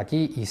entrar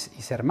aquí y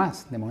ser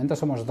más. De momento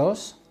somos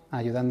dos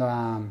ayudando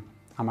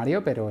a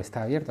Mario, pero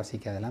está abierto, así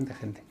que adelante,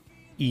 gente.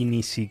 Y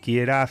ni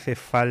siquiera hace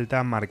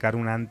falta marcar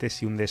un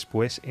antes y un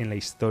después en la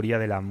historia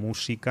de la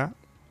música,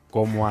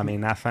 como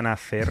amenazan a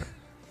hacer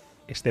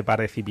este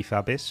par de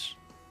zipizapes,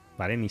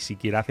 ¿vale? Ni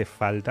siquiera hace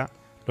falta.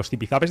 Los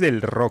zipizapes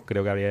del rock,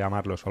 creo que habría que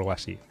llamarlos o algo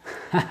así.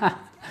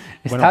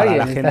 Bueno, para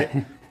la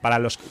gente, para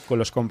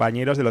los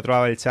compañeros del otro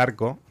lado del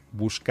charco,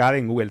 buscad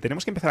en Google.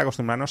 Tenemos que empezar a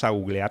acostumbrarnos a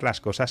googlear las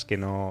cosas que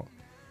no...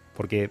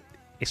 Porque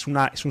es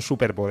un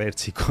superpoder,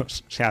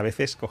 chicos. O sea, a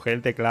veces coger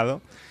el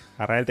teclado,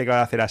 agarrar el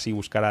teclado y hacer así,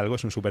 buscar algo,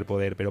 es un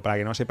superpoder. Pero para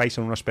que no sepáis,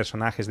 son unos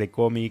personajes de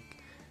cómic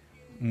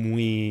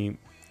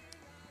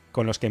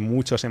con los que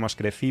muchos hemos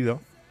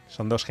crecido.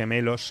 Son dos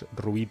gemelos,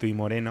 Rubito y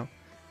Moreno.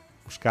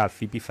 Buscad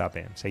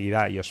Zipizape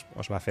enseguida y os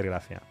va a hacer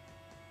gracia.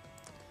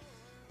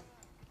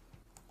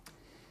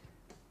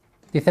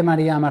 Dice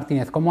María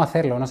Martínez, ¿cómo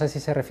hacerlo? No sé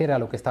si se refiere a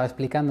lo que estaba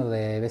explicando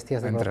de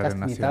Bestias de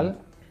Broadcasting y tal.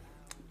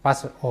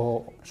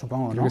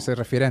 Supongo, Creo ¿no? que se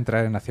refiere a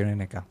entrar en Nación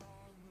NK.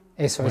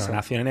 Eso, Bueno, eso.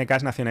 Nación NK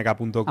es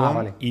nacionnk.com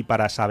Vale. y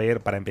para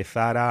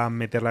empezar a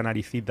meter la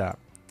naricita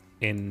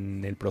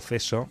en el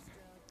proceso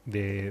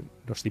de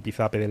los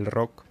tipizape del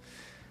rock,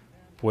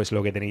 pues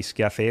lo que tenéis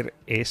que hacer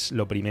es,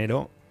 lo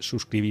primero,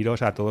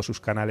 suscribiros a todos sus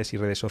canales y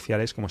redes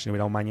sociales como si no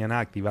hubiera un mañana,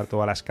 activar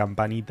todas las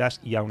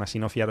campanitas y aún así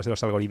no fiaros de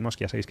los algoritmos,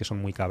 que ya sabéis que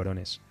son muy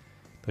cabrones.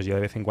 Entonces yo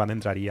de vez en cuando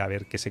entraría a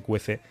ver qué se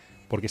cuece,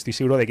 porque estoy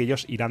seguro de que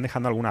ellos irán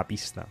dejando alguna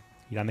pista,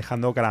 irán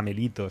dejando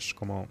caramelitos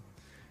como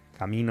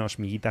caminos,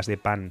 miguitas de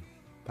pan,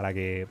 para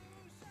que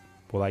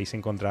podáis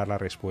encontrar la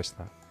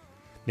respuesta.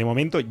 De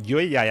momento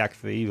yo ya he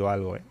accedido a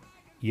algo,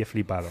 y he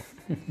flipado.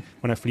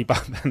 Bueno, he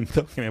flipado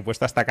tanto que me he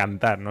puesto hasta a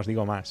cantar, no os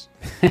digo más.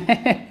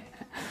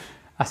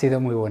 Ha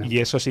sido muy bueno. Y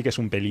eso sí que es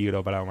un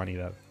peligro para la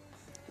humanidad.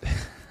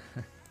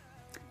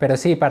 Pero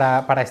sí,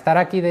 para estar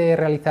aquí de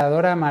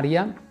realizadora,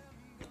 María,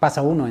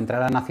 paso 1,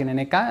 entrar a Nación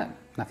NK,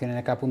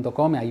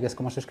 nacionnk.com, ahí ves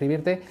cómo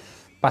suscribirte.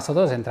 Paso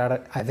 2,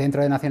 entrar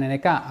dentro de Nación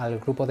NK al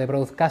grupo de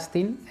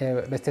broadcasting,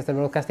 Bestias del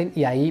Broadcasting,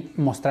 y ahí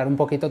mostrar un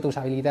poquito tus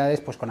habilidades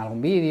pues con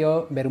algún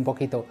vídeo, ver un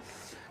poquito,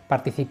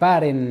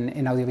 participar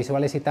en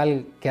audiovisuales y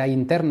tal que hay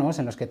internos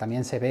en los que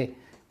también se ve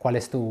cuál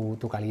es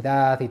tu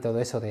calidad y todo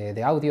eso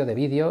de audio, de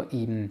vídeo,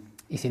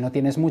 y si no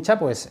tienes mucha,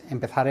 pues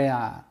empezar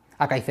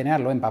a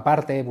caicenearlo,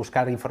 empaparte,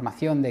 buscar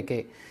información de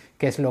qué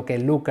es lo que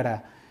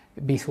lucra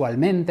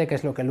visualmente, qué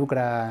es lo que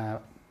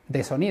lucra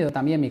de sonido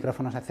también,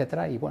 micrófonos,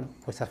 etcétera, y bueno,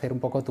 pues hacer un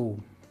poco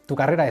tu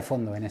carrera de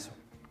fondo en eso.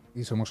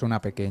 Y somos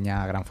una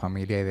pequeña gran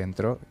familia ahí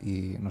dentro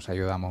y nos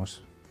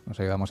ayudamos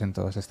en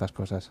todas estas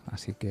cosas,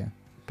 así que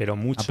Pero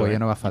mucho. apoyo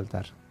no va a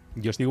faltar.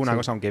 Yo os digo una Sí.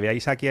 cosa, aunque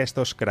veáis aquí a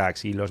estos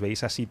cracks y los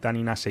veis así tan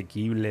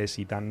inasequibles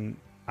y tan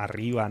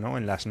arriba, ¿no?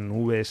 En las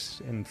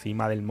nubes,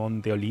 encima del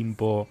monte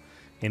Olimpo,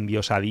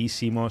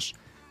 endiosadísimos,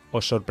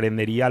 os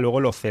sorprendería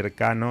luego lo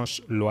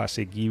cercanos, lo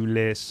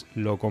asequibles,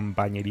 lo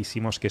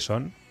compañerísimos que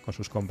son con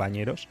sus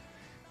compañeros.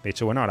 De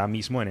hecho, bueno, ahora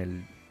mismo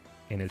en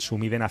el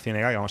Summit de Nación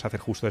NK que vamos a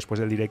hacer justo después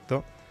del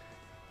directo,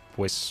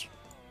 pues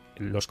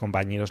los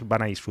compañeros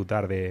van a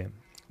disfrutar de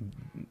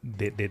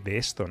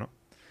esto, ¿no?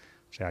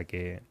 O sea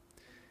que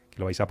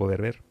lo vais a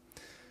poder ver.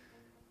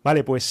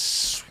 Vale,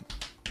 pues...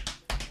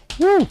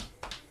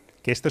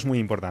 que esto es muy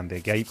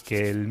importante,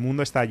 que el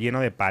mundo está lleno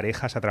de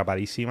parejas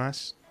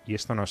atrapadísimas y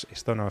esto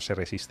no se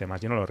resiste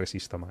más. Yo no lo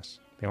resisto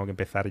más. Tengo que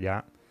empezar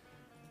ya.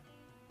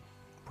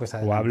 Pues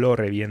O hablo o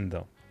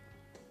reviento.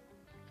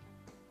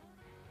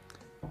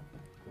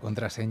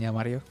 ¿Contraseña,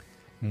 Mario?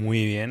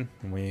 Muy bien,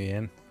 muy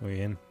bien, muy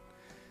bien.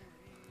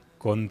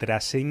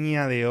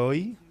 Contraseña de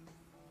hoy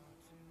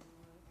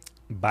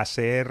va a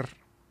ser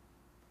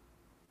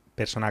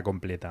persona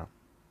completa.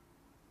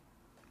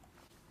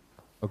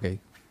 Ok.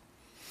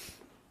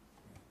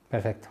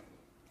 Perfecto.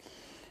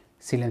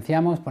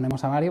 Silenciamos,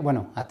 ponemos a Mario.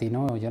 Bueno, a ti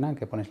no, Jonah,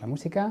 que pones la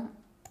música.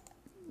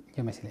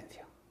 Yo me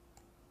silencio.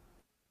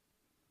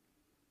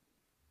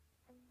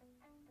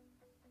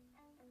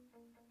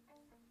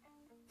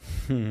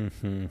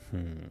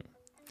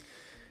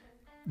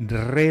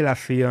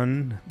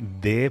 Relación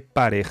de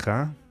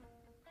pareja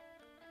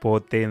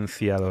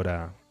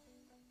potenciadora.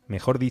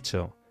 Mejor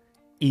dicho,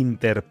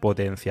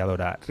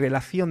 interpotenciadora.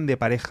 Relación de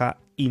pareja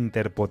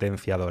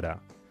interpotenciadora.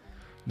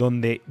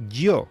 Donde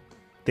yo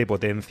te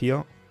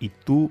potencio y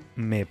tú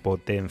me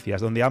potencias.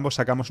 Donde ambos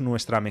sacamos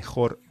nuestra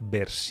mejor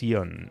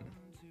versión.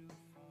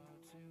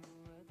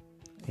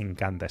 Me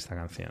encanta esta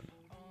canción.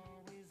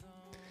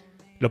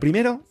 Lo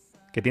primero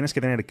que tienes que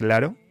tener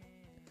claro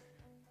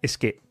es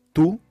que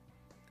tú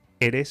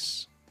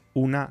eres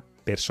una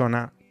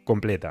persona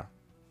completa.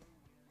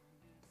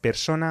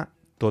 Persona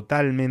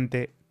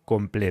totalmente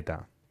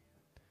completa.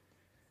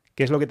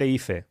 ¿Qué es lo que te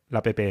dice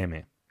la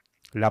PPM?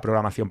 La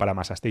programación para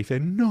masas. Te dice,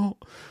 no,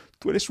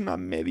 tú eres una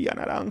media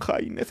naranja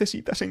y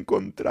necesitas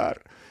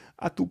encontrar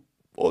a tu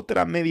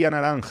otra media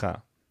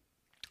naranja.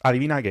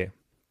 ¿Adivina qué?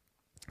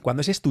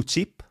 Cuando ese es tu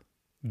chip,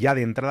 ya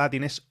de entrada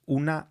tienes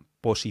una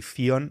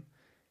posición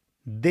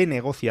de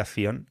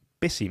negociación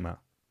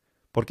pésima.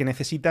 Porque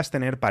necesitas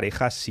tener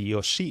pareja sí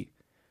o sí.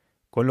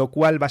 Con lo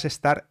cual vas a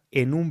estar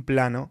en un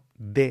plano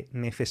de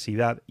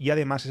necesidad y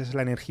además esa es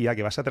la energía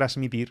que vas a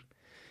transmitir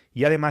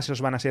y además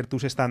esos van a ser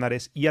tus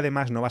estándares y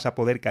además no vas a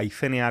poder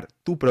caicenear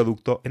tu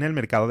producto en el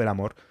mercado del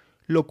amor,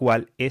 lo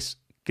cual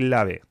es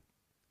clave.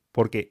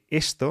 Porque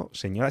esto,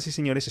 señoras y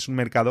señores, es un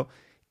mercado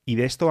y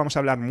de esto vamos a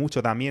hablar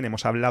mucho también,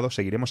 hemos hablado,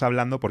 seguiremos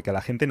hablando porque a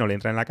la gente no le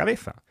entra en la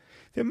cabeza.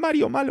 Dicen,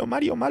 Mario malo,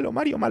 Mario malo,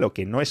 Mario malo,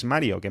 que no es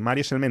Mario, que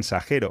Mario es el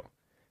mensajero.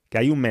 Que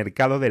hay un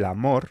mercado del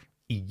amor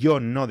y yo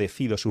no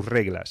decido sus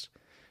reglas.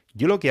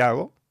 Yo lo que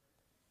hago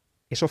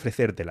es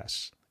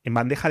ofrecértelas en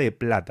bandeja de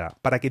plata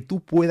para que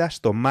tú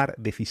puedas tomar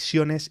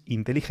decisiones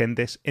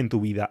inteligentes en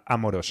tu vida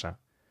amorosa.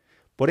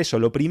 Por eso,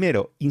 lo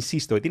primero,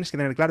 insisto, que tienes que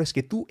tener claro es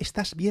que tú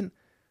estás bien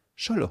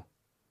solo.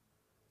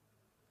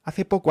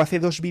 Hace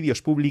 2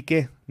 vídeos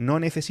publiqué,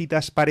 no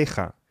necesitas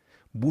pareja.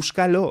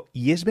 Búscalo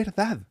y es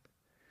verdad.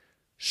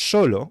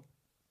 Solo,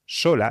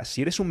 sola,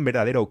 si eres un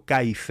verdadero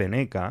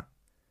caiceneca,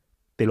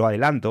 te lo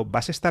adelanto,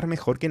 vas a estar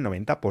mejor que el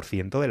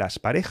 90% de las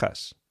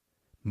parejas.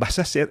 Vas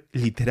a ser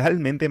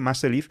literalmente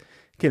más feliz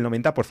que el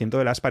 90%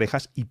 de las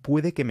parejas y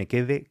puede que me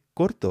quede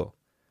corto.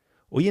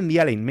 Hoy en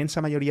día la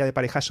inmensa mayoría de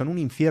parejas son un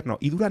infierno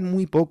y duran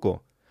muy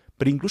poco,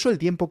 pero incluso el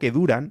tiempo que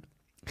duran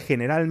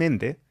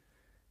generalmente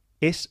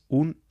es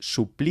un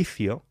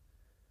suplicio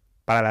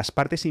para las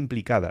partes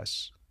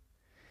implicadas.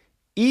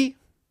 Y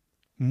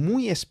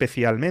muy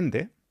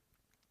especialmente,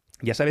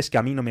 ya sabes que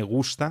a mí no me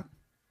gusta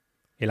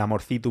el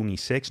amorcito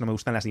unisex, no me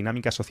gustan las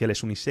dinámicas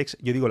sociales unisex,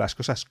 yo digo las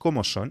cosas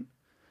como son,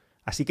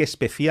 así que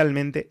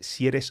especialmente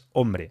si eres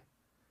hombre.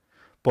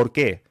 ¿Por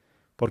qué?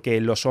 ¿Porque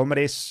los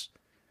hombres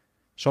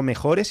son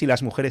mejores y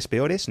las mujeres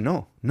peores?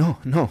 No.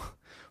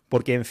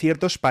 Porque en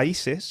ciertos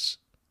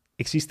países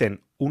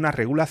existen unas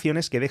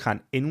regulaciones que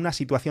dejan en una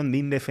situación de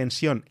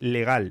indefensión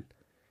legal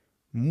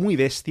muy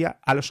bestia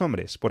a los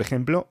hombres. Por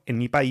ejemplo, en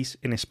mi país,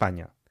 en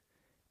España.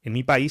 En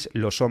mi país,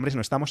 los hombres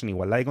no estamos en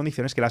igualdad de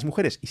condiciones que las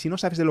mujeres. Y si no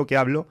sabes de lo que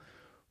hablo,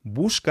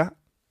 busca,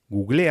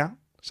 googlea,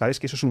 sabes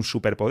que eso es un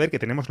superpoder que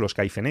tenemos los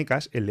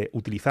caifenecas, el de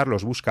utilizar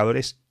los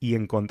buscadores y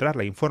encontrar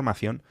la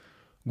información.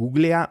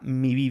 Googlea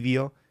mi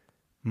vídeo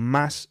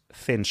más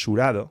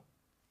censurado,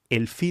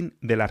 El fin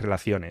de las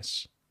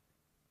relaciones.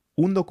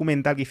 Un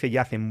documental que hice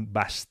ya hace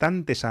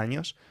bastantes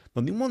años,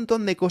 donde un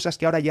montón de cosas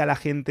que ahora ya la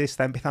gente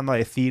está empezando a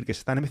decir, que se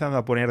están empezando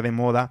a poner de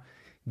moda,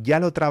 ya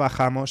lo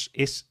trabajamos,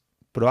 es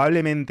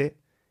probablemente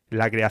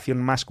la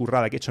creación más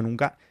currada que he hecho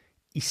nunca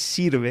y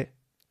sirve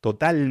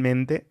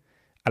totalmente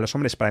a los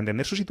hombres para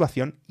entender su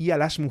situación y a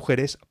las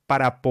mujeres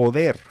para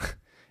poder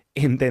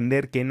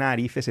entender qué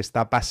narices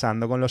está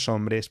pasando con los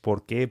hombres,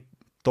 por qué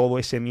todo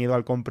ese miedo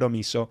al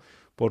compromiso,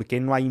 por qué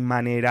no hay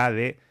manera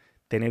de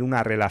tener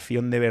una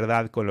relación de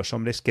verdad con los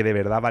hombres que de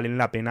verdad valen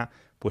la pena.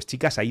 Pues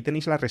chicas, ahí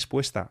tenéis la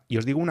respuesta. Y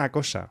os digo una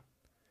cosa,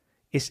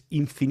 es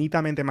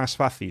infinitamente más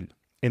fácil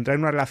entrar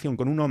en una relación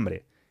con un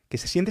hombre que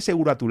se siente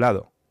seguro a tu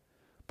lado,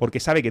 porque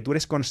sabe que tú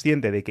eres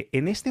consciente de que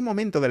en este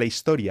momento de la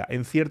historia,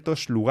 en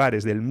ciertos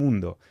lugares del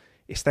mundo,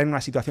 está en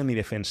una situación de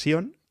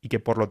indefensión y que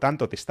por lo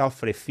tanto te está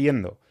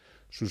ofreciendo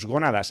sus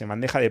gónadas en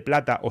bandeja de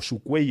plata o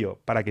su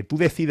cuello para que tú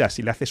decidas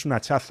si le haces un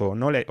hachazo o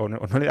no le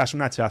das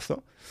un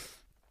hachazo,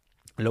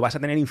 lo vas a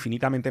tener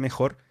infinitamente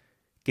mejor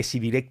que si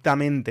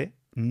directamente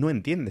no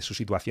entiendes su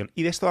situación.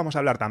 Y de esto vamos a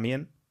hablar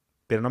también,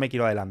 pero no me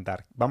quiero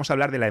adelantar. Vamos a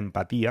hablar de la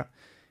empatía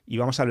y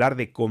vamos a hablar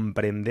de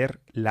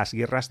comprender las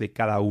guerras de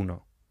cada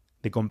uno,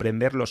 de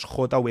comprender los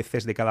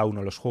JVCs de cada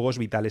uno, los juegos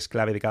vitales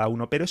clave de cada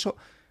uno, pero eso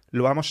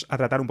lo vamos a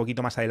tratar un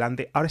poquito más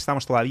adelante. Ahora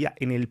estamos todavía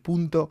en el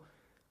punto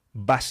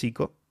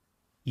básico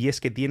y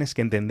es que tienes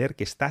que entender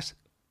que estás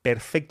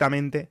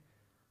perfectamente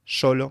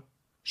solo,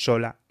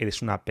 sola,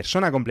 eres una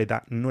persona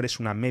completa, no eres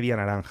una media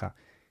naranja.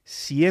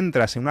 Si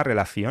entras en una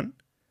relación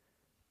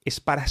es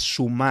para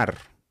sumar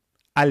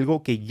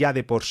algo que ya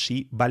de por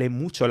sí vale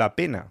mucho la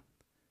pena.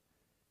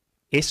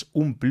 Es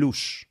un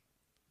plus,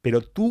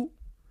 pero tú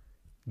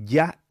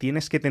ya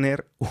tienes que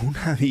tener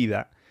una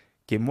vida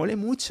que mole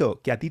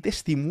mucho, que a ti te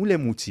estimule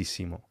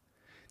muchísimo.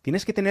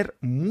 Tienes que tener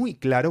muy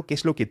claro qué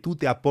es lo que tú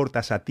te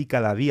aportas a ti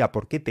cada día,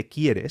 por qué te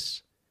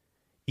quieres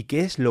y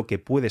qué es lo que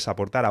puedes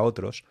aportar a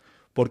otros,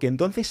 porque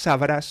entonces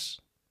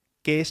sabrás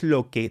qué es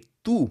lo que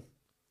tú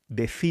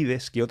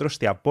decides que otros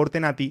te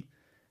aporten a ti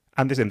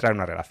antes de entrar en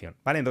una relación,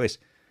 ¿vale? Entonces,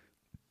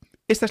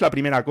 esta es la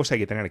primera cosa que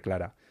hay que tener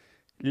clara.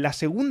 La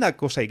segunda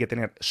cosa que hay que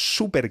tener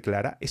súper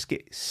clara es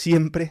que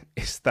siempre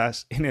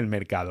estás en el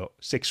mercado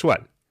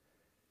sexual.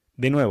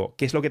 De nuevo,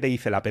 ¿qué es lo que te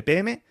dice la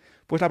PPM?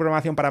 Pues la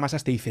programación para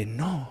masas te dice,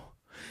 no,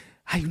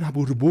 hay una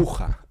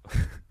burbuja.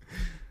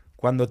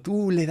 Cuando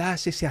tú le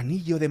das ese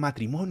anillo de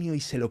matrimonio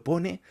y se lo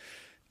pone,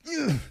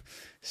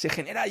 se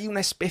genera ahí una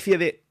especie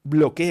de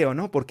bloqueo,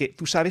 ¿no? Porque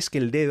tú sabes que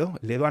el dedo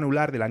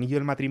anular del anillo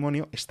del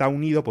matrimonio está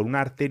unido por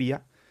una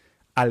arteria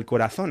al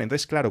corazón.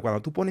 Entonces, claro,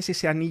 cuando tú pones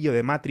ese anillo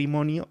de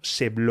matrimonio,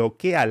 se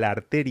bloquea la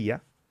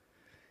arteria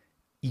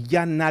y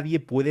ya nadie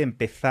puede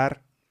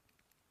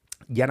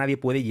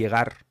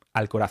llegar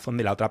al corazón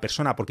de la otra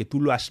persona porque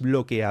tú lo has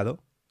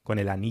bloqueado con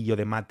el anillo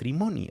de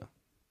matrimonio.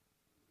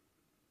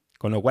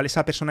 Con lo cual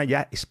esa persona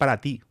ya es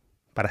para ti,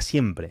 para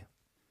siempre.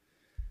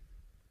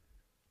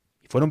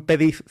 Y fueron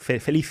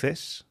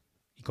felices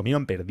y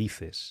comieron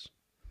perdices.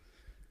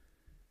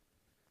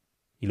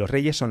 Y los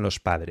reyes son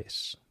los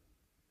padres.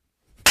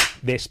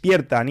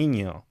 Despierta,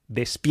 niño,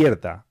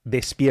 despierta,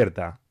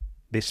 despierta,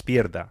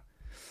 despierta.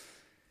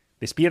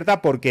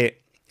 Despierta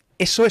porque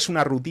eso es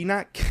una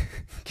rutina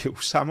que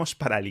usamos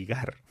para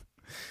ligar.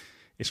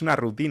 Es una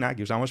rutina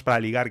que usamos para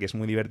ligar que es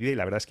muy divertida y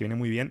la verdad es que viene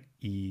muy bien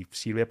y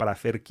sirve para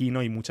hacer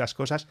kino y muchas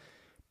cosas,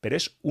 pero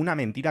es una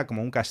mentira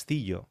como un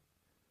castillo.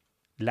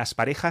 Las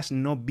parejas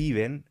no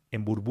viven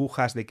en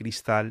burbujas de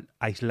cristal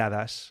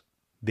aisladas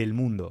del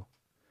mundo,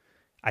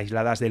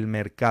 aisladas del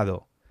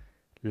mercado.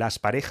 Las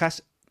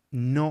parejas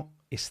no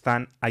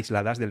están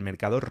aisladas del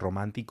mercado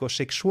romántico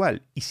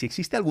sexual. Y si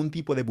existe algún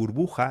tipo de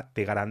burbuja,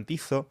 te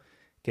garantizo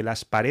que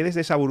las paredes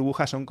de esa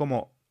burbuja son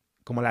como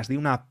las de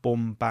una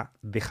pompa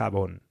de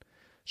jabón.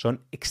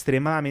 Son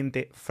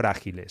extremadamente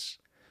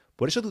frágiles.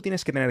 Por eso tú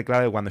tienes que tener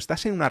claro que cuando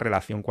estás en una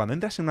relación, cuando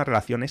entras en una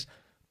relación es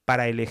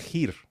para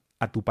elegir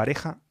a tu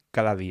pareja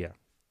cada día.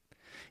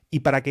 y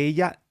para que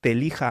ella te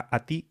elija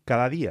a ti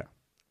cada día.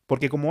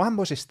 Porque como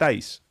ambos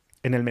estáis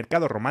en el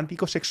mercado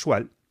romántico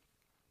sexual,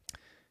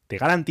 te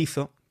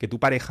garantizo que tu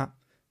pareja,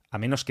 a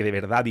menos que de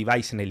verdad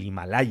viváis en el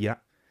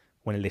Himalaya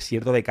o en el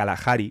desierto de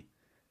Kalahari,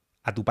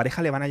 a tu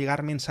pareja le van a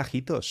llegar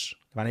mensajitos.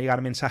 Le van a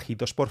llegar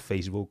mensajitos por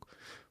Facebook,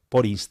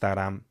 por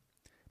Instagram.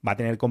 Va a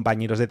tener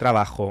compañeros de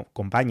trabajo,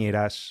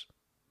 compañeras.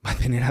 Va a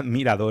tener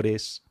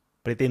admiradores,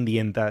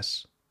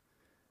 pretendientas.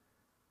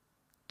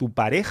 Tu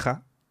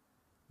pareja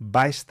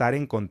va a estar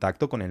en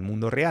contacto con el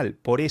mundo real.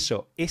 Por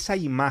eso, esa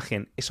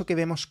imagen, eso que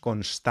vemos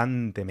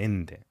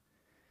constantemente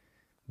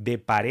de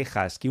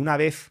parejas que una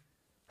vez,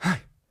 ¡ay!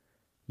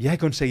 Ya he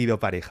conseguido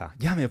pareja,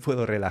 ya me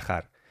puedo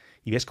relajar.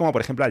 Y ves como,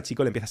 por ejemplo, al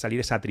chico le empieza a salir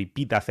esa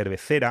tripita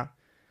cervecera,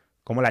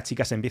 cómo la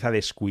chica se empieza a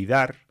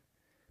descuidar,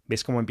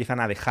 ves cómo empiezan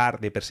a dejar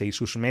de perseguir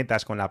sus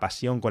metas con la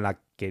pasión con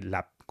la que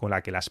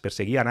las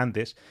perseguían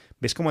antes,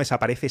 ves cómo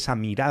desaparece esa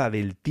mirada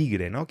del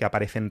tigre, ¿no? Que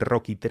aparece en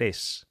Rocky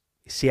 3,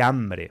 ese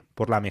hambre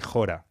por la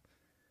mejora.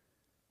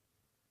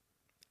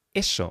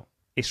 Eso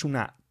es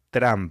una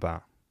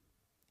trampa.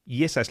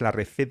 Y esa es la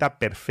receta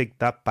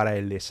perfecta para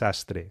el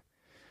desastre.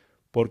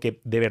 Porque,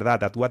 de verdad,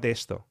 tatúate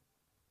esto.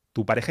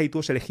 Tu pareja y tú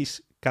os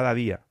elegís cada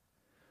día.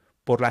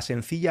 Por la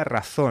sencilla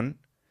razón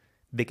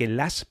de que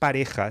las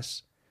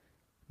parejas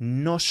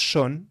no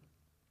son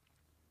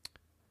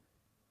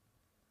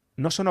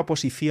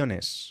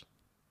oposiciones.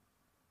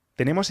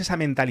 Tenemos esa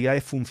mentalidad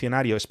de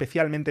funcionario,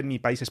 especialmente en mi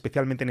país,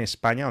 especialmente en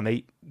España,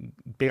 donde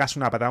pegas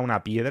una patada a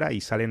una piedra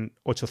y salen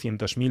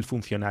 800.000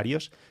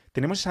 funcionarios.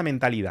 Tenemos esa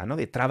mentalidad, ¿no?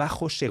 De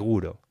trabajo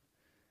seguro.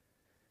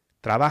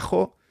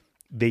 Trabajo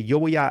de yo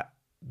voy a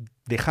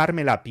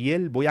dejarme la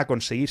piel, voy a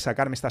conseguir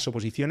sacarme estas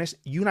oposiciones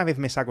y una vez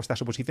me saco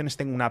estas oposiciones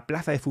tengo una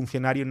plaza de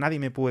funcionario, nadie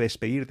me puede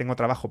despedir, tengo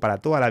trabajo para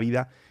toda la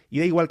vida y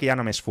da igual que ya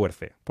no me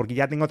esfuerce, porque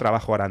ya tengo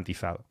trabajo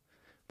garantizado.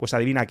 Pues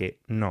adivina qué,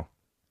 no.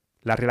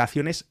 Las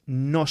relaciones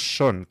no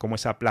son como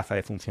esa plaza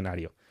de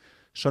funcionario.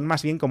 Son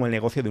más bien como el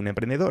negocio de un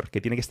emprendedor,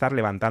 que tiene que estar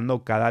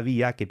levantando cada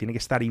día, que tiene que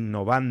estar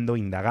innovando,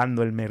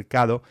 indagando el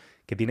mercado,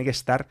 que tiene que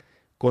estar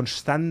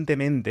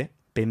constantemente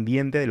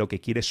pendiente de lo que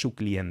quiere su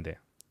cliente.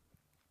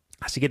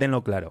 Así que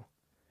tenlo claro,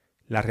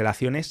 las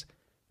relaciones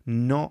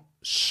no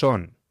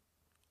son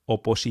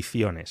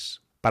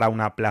oposiciones para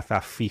una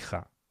plaza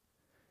fija.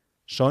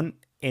 Son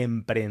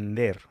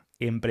emprender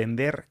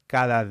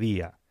cada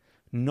día.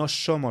 No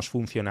somos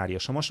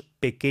funcionarios, somos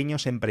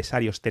pequeños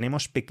empresarios,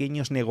 tenemos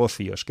pequeños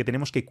negocios que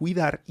tenemos que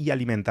cuidar y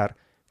alimentar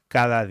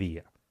cada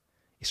día.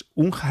 Es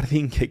un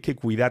jardín que hay que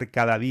cuidar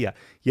cada día.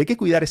 Y hay que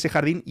cuidar ese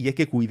jardín y hay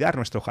que cuidar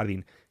nuestro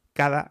jardín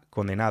cada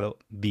condenado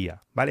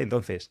día, ¿vale?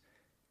 Entonces,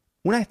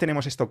 una vez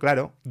tenemos esto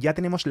claro, ya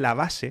tenemos la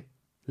base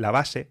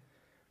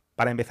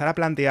para empezar a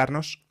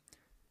plantearnos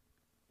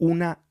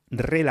una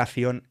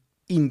relación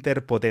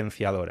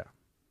interpotenciadora.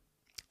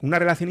 Una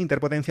relación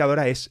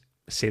interpotenciadora es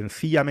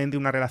sencillamente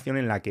una relación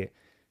en la que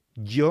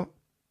yo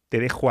te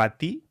dejo a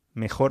ti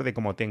mejor de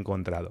cómo te he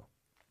encontrado,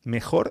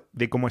 mejor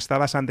de cómo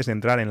estabas antes de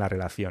entrar en la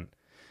relación,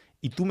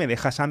 y tú me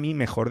dejas a mí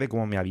mejor de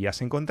cómo me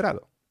habías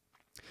encontrado.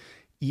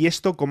 ¿Y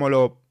esto cómo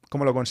lo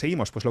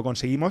conseguimos? Pues lo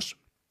conseguimos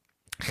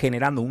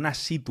generando una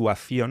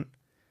situación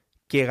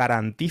que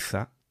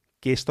garantiza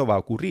que esto va a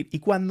ocurrir. Y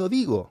cuando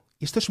digo,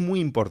 y esto es muy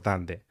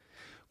importante,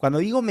 cuando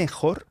digo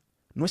mejor,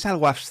 no es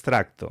algo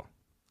abstracto,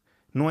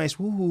 no es,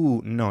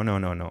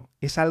 no.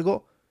 Es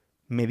algo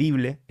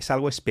medible, es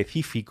algo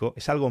específico,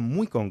 es algo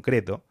muy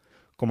concreto,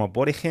 como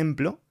por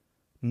ejemplo,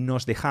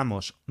 nos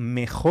dejamos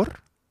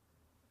mejor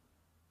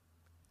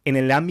en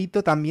el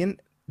ámbito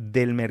también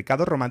del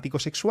mercado romántico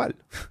sexual.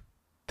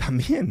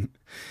 También.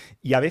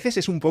 Y a veces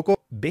es un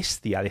poco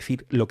bestia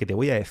decir lo que te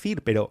voy a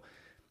decir, pero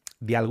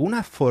de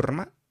alguna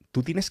forma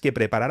tú tienes que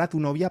preparar a tu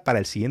novia para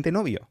el siguiente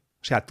novio.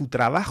 O sea, tu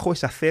trabajo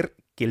es hacer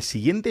que el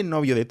siguiente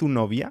novio de tu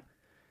novia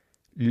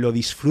la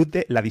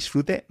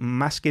disfrute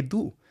más que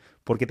tú,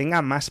 porque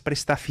tenga más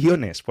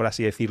prestaciones, por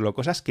así decirlo,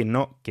 cosas que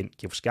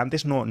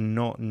antes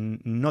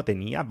no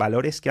tenía,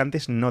 valores que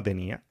antes no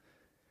tenía,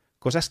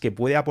 cosas que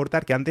puede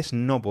aportar que antes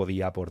no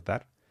podía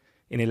aportar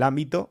en el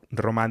ámbito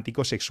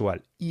romántico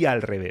sexual. Y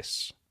al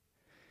revés.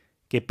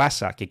 ¿Qué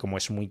pasa? Que como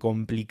es muy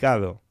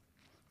complicado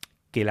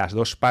que las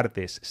dos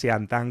partes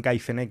sean tan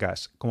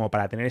caifenecas como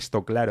para tener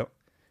esto claro,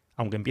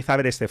 aunque empieza a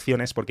haber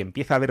excepciones, porque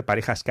empieza a haber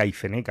parejas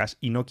caifenecas,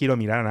 y no quiero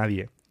mirar a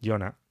nadie,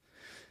 Jonah,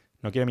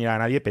 no quiero mirar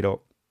a nadie,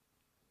 pero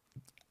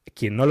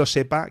quien no lo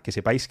sepa, que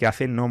sepáis que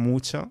hace no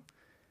mucho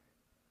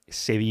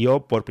se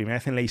dio por primera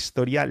vez en la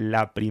historia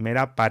la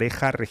primera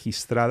pareja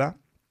registrada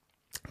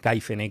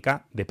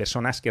caifeneca de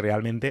personas que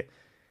realmente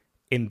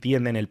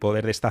entienden el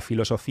poder de esta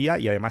filosofía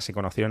y además se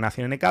conocieron en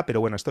CNK, pero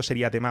bueno, esto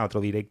sería tema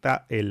otro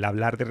directa, el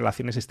hablar de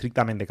relaciones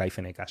estrictamente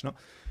caifenecas, ¿no?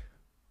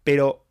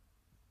 Pero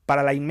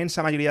para la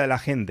inmensa mayoría de la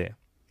gente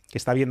que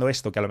está viendo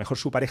esto, que a lo mejor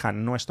su pareja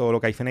no es todo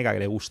lo caifeneca que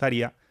le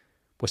gustaría,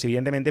 pues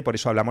evidentemente por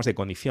eso hablamos de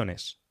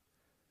condiciones.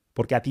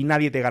 Porque a ti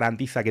nadie te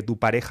garantiza que tu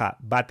pareja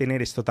va a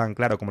tener esto tan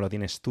claro como lo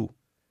tienes tú.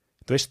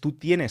 Entonces tú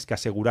tienes que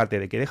asegurarte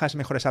de que dejas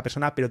mejor a esa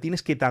persona, pero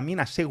tienes que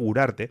también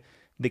asegurarte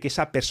de que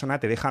esa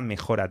persona te deja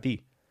mejor a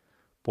ti.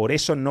 Por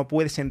eso no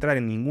puedes entrar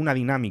en ninguna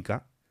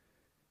dinámica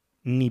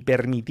ni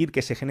permitir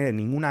que se genere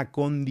ninguna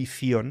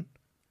condición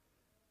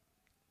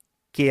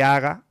que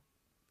haga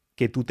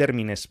que tú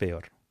termines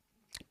peor.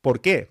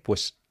 ¿Por qué?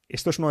 Pues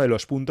esto es uno de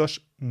los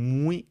puntos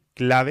muy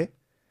clave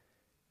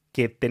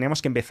que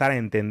tenemos que empezar a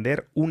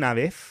entender una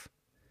vez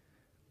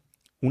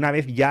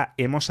ya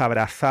hemos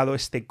abrazado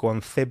este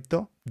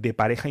concepto de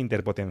pareja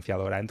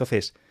interpotenciadora.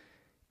 Entonces,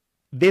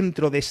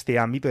 dentro de este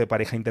ámbito de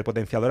pareja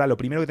interpotenciadora, lo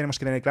primero que tenemos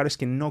que tener claro es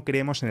que no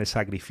creemos en el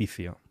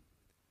sacrificio.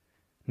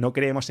 No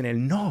creemos en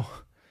el no.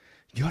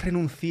 Yo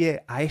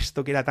renuncié a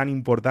esto que era tan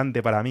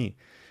importante para mí.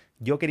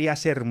 Yo quería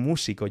ser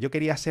músico, yo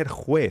quería ser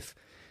juez,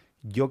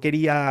 yo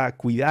quería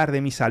cuidar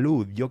de mi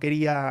salud, yo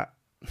quería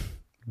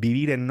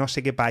vivir en no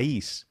sé qué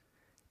país.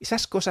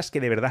 Esas cosas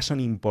que de verdad son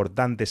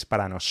importantes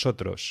para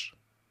nosotros,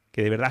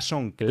 que de verdad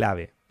son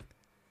clave.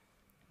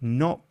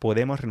 No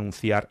podemos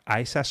renunciar a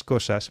esas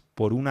cosas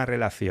por una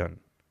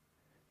relación.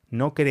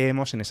 No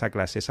creemos en esa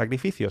clase de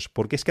sacrificios,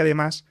 porque es que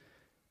además,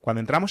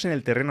 cuando entramos en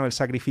el terreno del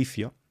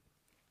sacrificio,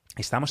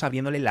 estamos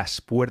abriéndole las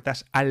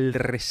puertas al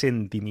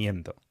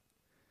resentimiento.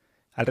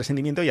 Al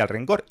resentimiento y al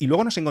rencor. Y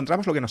luego nos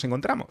encontramos lo que nos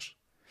encontramos.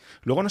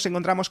 Luego nos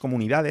encontramos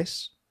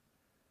comunidades,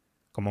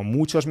 como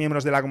muchos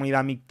miembros de la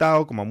comunidad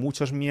MGTOW, como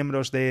muchos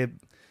miembros que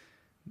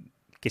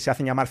se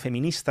hacen llamar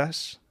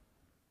feministas,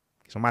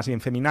 que son más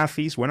bien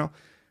feminazis, bueno,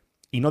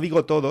 y no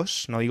digo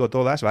todos, no digo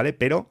todas, ¿vale?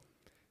 Pero,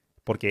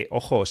 porque,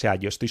 ojo, o sea,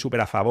 yo estoy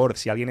súper a favor,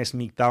 si alguien es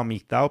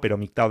MGTOW, pero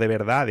MGTOW de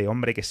verdad, de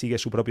hombre que sigue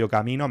su propio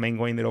camino, men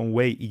going their own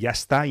way y ya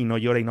está, y no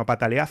llora y no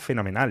patalea,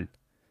 fenomenal.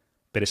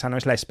 Pero esa no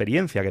es la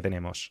experiencia que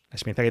tenemos. La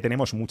experiencia que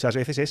tenemos muchas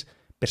veces es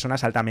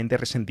personas altamente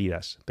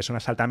resentidas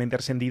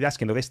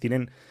que entonces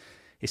tienen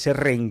ese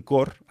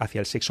rencor hacia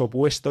el sexo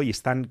opuesto y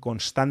están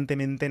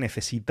constantemente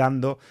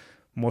necesitando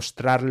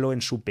mostrarlo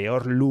en su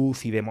peor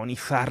luz y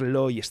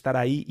demonizarlo y estar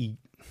ahí.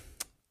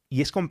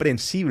 Y es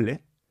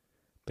comprensible,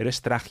 pero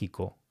es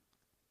trágico.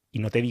 Y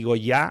no te digo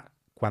ya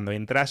cuando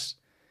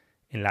entras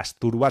en las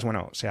turbas,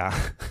 bueno, o sea,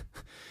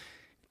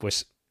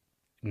 pues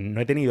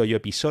no he tenido yo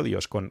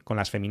episodios con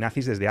las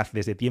feminazis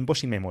desde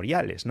tiempos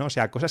inmemoriales, ¿no? O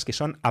sea, cosas que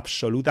son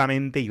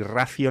absolutamente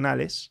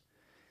irracionales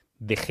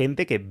de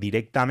gente que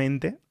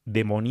directamente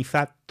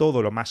demoniza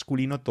todo lo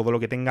masculino, todo lo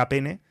que tenga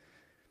pene,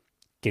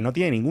 que no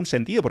tiene ningún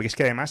sentido, porque es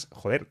que además,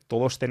 joder,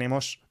 todos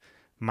tenemos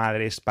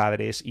madres,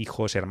 padres,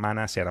 hijos,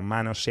 hermanas,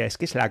 hermanos, o sea, es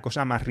que es la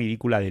cosa más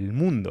ridícula del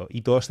mundo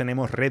y todos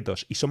tenemos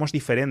retos y somos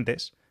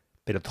diferentes,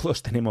 pero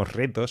todos tenemos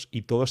retos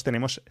y todos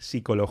tenemos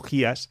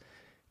psicologías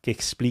que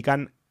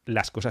explican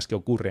las cosas que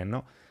ocurren,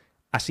 ¿no?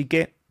 Así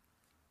que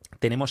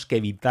tenemos que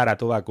evitar a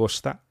toda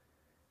costa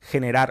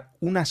generar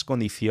unas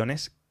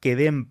condiciones que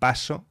den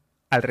paso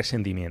al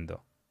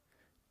resentimiento.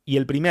 Y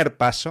el primer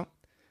paso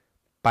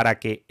para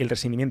que el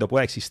resentimiento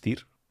pueda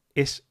existir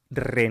es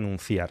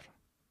renunciar.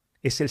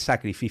 Es el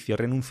sacrificio,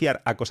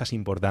 renunciar a cosas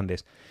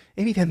importantes.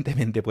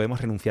 Evidentemente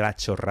podemos renunciar a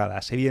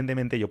chorradas.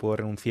 Evidentemente yo puedo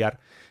renunciar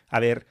a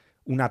ver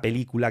una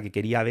película que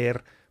quería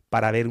ver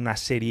para ver una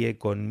serie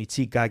con mi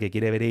chica que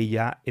quiere ver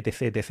ella,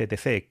 etc, etc,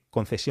 etc.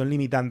 Concesión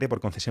limitante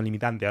por concesión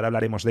limitante. Ahora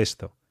hablaremos de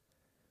esto.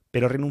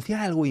 Pero renunciar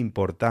a algo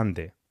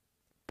importante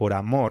por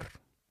amor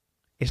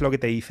es lo que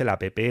te dice la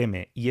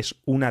PPM y es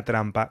una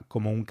trampa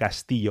como un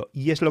castillo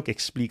y es lo que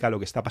explica lo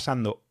que está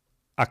pasando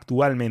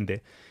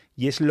actualmente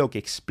y es lo que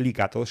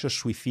explica todos esos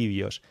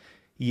suicidios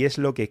y es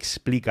lo que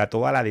explica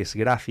toda la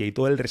desgracia y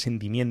todo el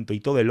resentimiento y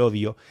todo el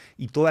odio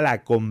y toda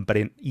la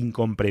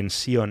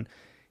incomprensión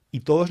y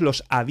todos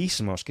los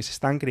abismos que se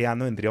están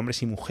creando entre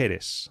hombres y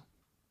mujeres.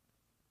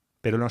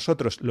 Pero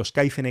nosotros, los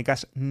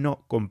caicenecas,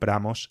 no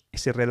compramos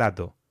ese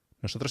relato.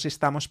 Nosotros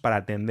estamos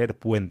para tender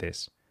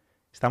puentes.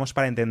 Estamos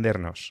para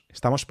entendernos.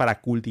 Estamos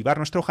para cultivar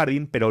nuestro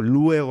jardín, pero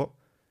luego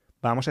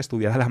vamos a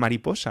estudiar a la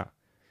mariposa.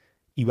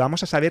 Y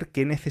vamos a saber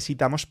qué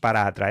necesitamos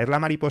para atraer la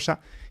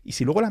mariposa. Y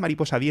si luego la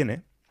mariposa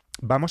viene,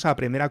 vamos a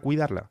aprender a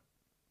cuidarla.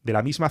 De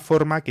la misma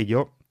forma que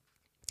yo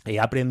he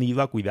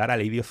aprendido a cuidar a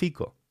Lady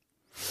Hocico.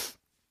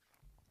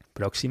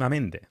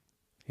 Próximamente,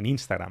 en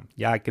Instagram.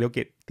 Ya creo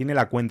que tiene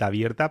la cuenta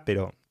abierta,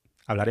 pero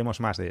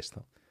hablaremos más de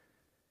esto.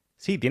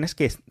 Sí, tienes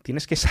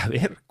que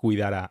saber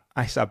cuidar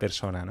a esa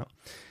persona, ¿no?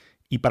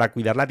 Y para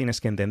cuidarla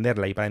tienes que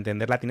entenderla, y para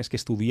entenderla tienes que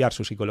estudiar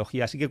su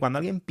psicología. Así que cuando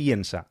alguien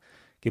piensa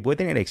que puede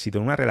tener éxito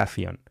en una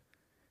relación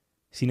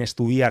sin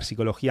estudiar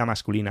psicología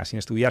masculina, sin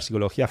estudiar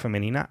psicología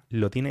femenina,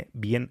 lo tiene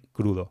bien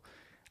crudo.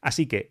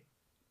 Así que,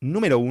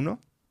 número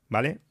 1,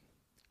 ¿vale?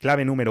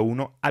 Clave número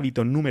 1,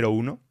 hábito número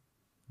 1,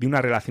 de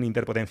una relación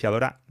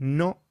interpotenciadora,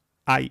 no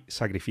hay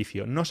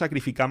sacrificio. No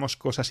sacrificamos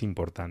cosas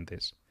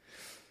importantes.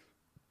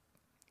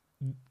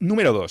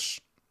 Número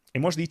 2.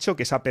 Hemos dicho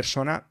que esa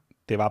persona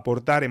te va a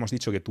aportar, hemos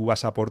dicho que tú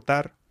vas a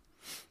aportar,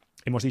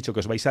 hemos dicho que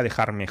os vais a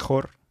dejar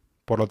mejor.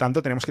 Por lo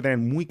tanto, tenemos que tener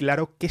muy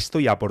claro qué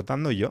estoy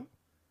aportando yo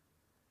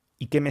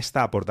y qué me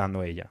está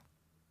aportando ella.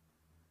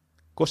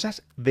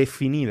 Cosas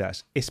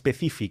definidas,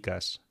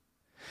 específicas.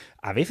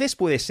 A veces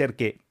puede ser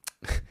que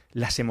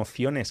las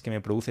emociones que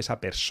me produce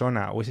esa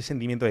persona o ese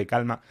sentimiento de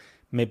calma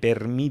me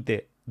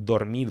permite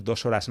dormir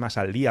 2 horas más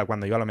al día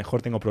cuando yo a lo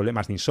mejor tengo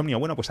problemas de insomnio.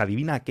 Bueno, pues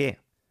adivina qué.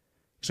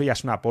 Eso ya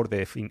es un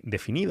aporte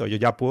definido. Yo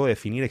ya puedo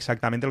definir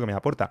exactamente lo que me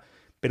aporta.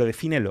 Pero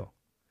defínelo.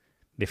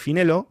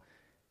 Defínelo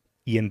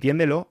y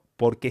entiéndelo,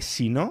 porque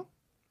si no,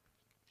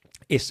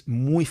 es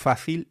muy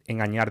fácil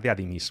engañarte a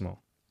ti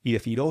mismo. Y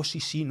decir, oh, sí,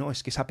 sí, no,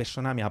 es que esa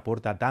persona me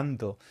aporta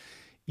tanto.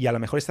 Y a lo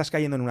mejor estás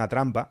cayendo en una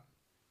trampa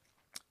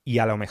y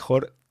a lo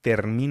mejor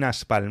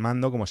terminas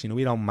palmando como si no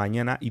hubiera un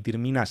mañana y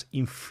terminas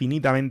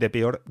infinitamente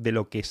peor de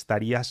lo que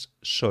estarías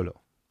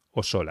solo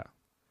o sola.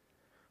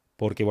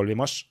 Porque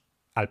volvemos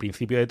al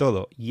principio de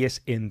todo, y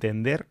es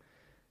entender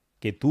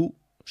que tú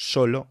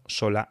solo,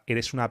 sola,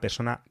 eres una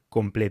persona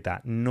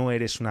completa. No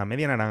eres una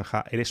media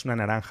naranja, eres una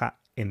naranja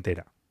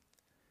entera.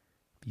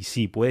 Y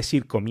sí, puedes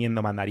ir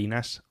comiendo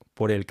mandarinas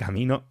por el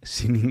camino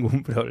sin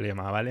ningún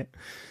problema, ¿vale?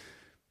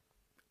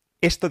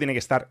 Esto tiene que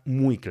estar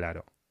muy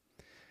claro.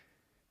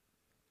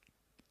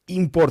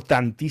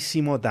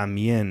 Importantísimo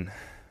también.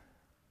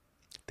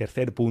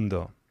 Tercer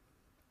punto.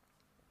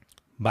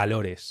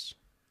 Valores.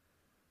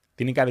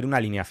 Tiene que haber una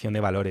alineación de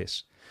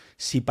valores.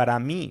 Si para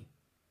mí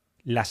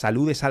la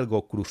salud es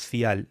algo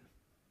crucial,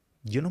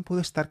 yo no puedo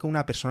estar con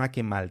una persona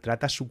que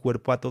maltrata su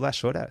cuerpo a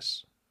todas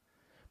horas.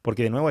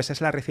 Porque de nuevo, esa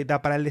es la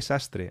receta para el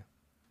desastre.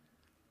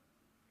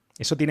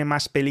 Eso tiene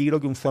más peligro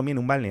que un zombie en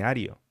un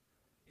balneario.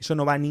 Eso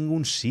no va a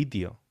ningún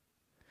sitio.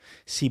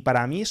 Si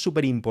para mí es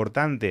súper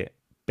importante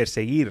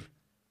perseguir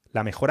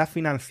la mejora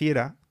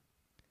financiera,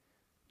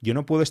 yo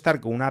no puedo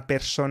estar con una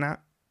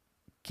persona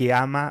que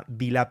ama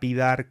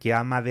dilapidar, que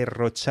ama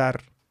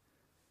derrochar,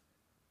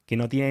 que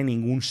no tiene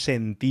ningún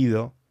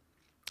sentido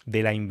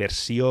de la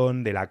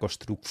inversión, de la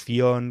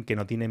construcción, que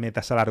no tiene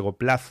metas a largo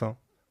plazo.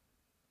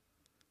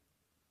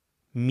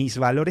 Mis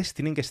valores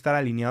tienen que estar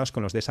alineados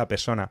con los de esa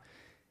persona.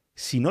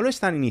 Si no lo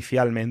están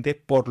inicialmente,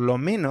 por lo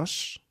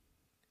menos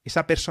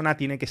esa persona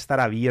tiene que estar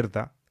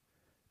abierta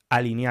a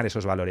alinear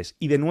esos valores.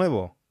 Y de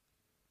nuevo,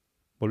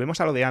 volvemos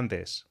a lo de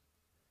antes.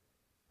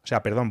 O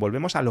sea, perdón,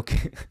 volvemos a lo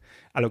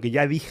que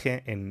ya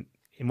dije,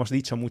 hemos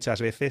dicho muchas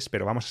veces,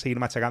 pero vamos a seguir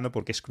machacando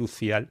porque es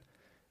crucial.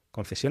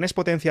 Concesiones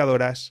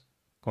potenciadoras,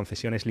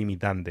 concesiones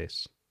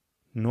limitantes.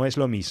 No es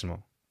lo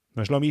mismo.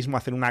 No es lo mismo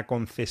hacer una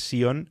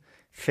concesión,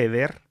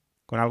 ceder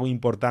con algo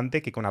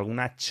importante que con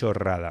alguna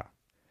chorrada.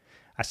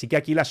 Así que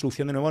aquí la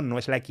solución de nuevo no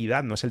es la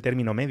equidad, no es el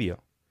término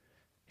medio.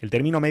 El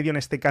término medio en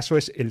este caso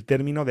es el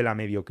término de la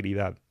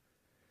mediocridad.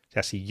 O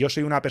sea, si yo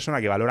soy una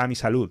persona que valora mi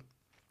salud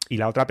y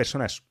la otra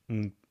persona es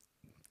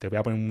te voy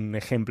a poner un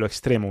ejemplo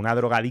extremo, una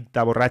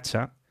drogadicta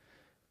borracha,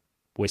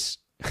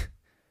 pues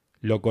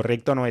lo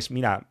correcto no es,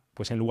 mira,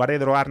 pues en lugar de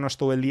drogarnos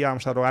todo el día,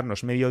 vamos a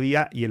drogarnos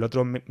mediodía y el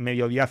otro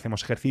mediodía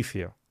hacemos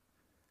ejercicio.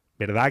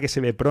 ¿Verdad que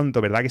se ve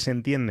pronto? ¿Verdad que se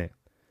entiende?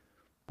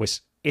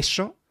 Pues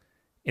eso,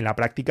 en la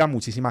práctica,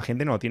 muchísima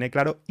gente no lo tiene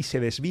claro y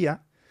se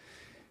desvía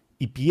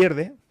y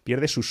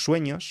pierde sus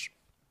sueños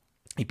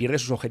y pierde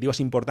sus objetivos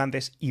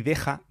importantes y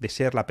deja de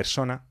ser la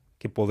persona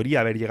que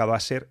podría haber llegado a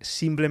ser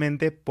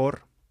simplemente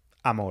por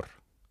amor.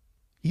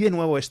 Y de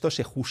nuevo esto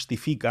se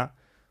justifica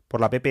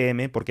por la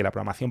PPM, porque la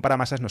programación para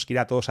masas nos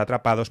quiere a todos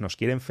atrapados, nos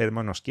quiere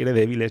enfermos, nos quiere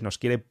débiles, nos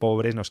quiere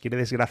pobres, nos quiere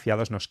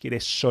desgraciados, nos quiere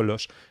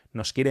solos,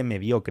 nos quiere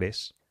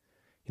mediocres.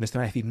 Y entonces te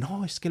van a decir,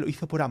 no, es que lo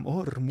hizo por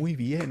amor, muy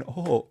bien,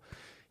 oh.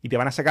 Y te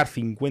van a sacar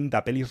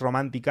 50 pelis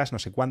románticas, no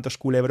sé cuántos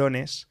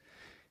culebrones,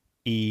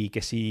 y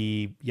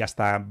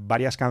hasta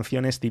varias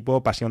canciones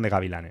tipo Pasión de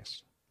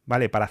Gavilanes,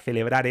 ¿vale? Para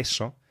celebrar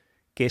eso,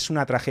 que es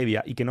una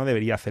tragedia y que no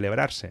debería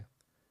celebrarse.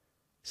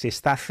 Se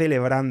está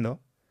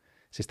celebrando,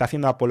 se está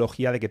haciendo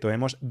apología de que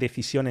tomemos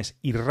decisiones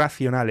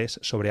irracionales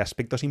sobre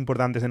aspectos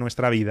importantes de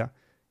nuestra vida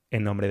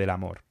en nombre del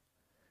amor.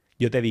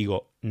 Yo te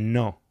digo,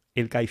 no.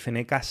 El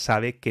Kaizeneka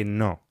sabe que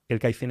no. El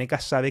Kaizeneka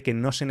sabe que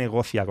no se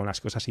negocia con las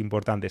cosas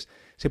importantes.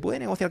 Se puede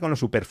negociar con lo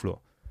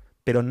superfluo,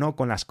 pero no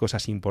con las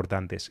cosas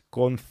importantes.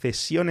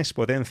 Concesiones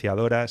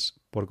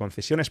potenciadoras por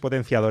concesiones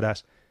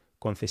potenciadoras,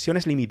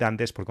 concesiones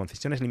limitantes por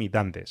concesiones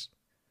limitantes.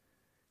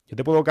 Yo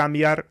te puedo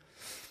cambiar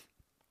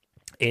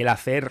el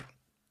hacer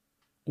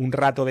un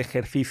rato de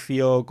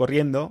ejercicio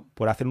corriendo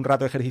por hacer un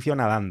rato de ejercicio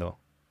nadando.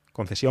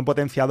 Concesión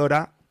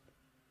potenciadora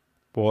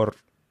por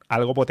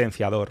algo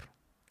potenciador.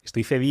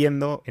 Estoy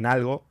cediendo en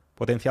algo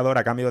potenciador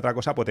a cambio de otra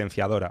cosa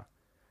potenciadora.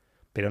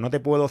 Pero no te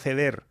puedo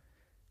ceder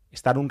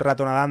estar un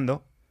rato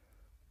nadando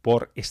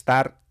por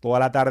estar toda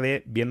la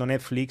tarde viendo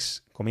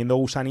Netflix, comiendo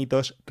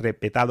gusanitos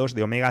repetados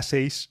de omega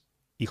 6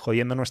 y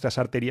jodiendo nuestras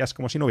arterias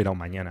como si no hubiera un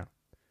mañana.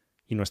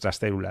 Y nuestras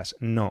células.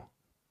 No.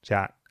 O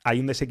sea, hay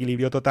un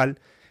desequilibrio total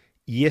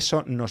y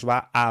eso nos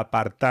va a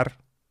apartar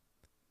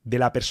de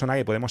la persona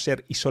que podemos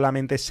ser y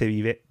solamente se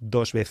vive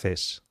 2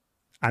 veces.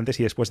 Antes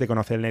y después de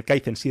conocer el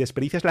Netkaizen. Si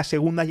desperdicias la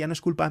segunda ya no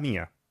es culpa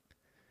mía.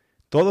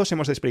 Todos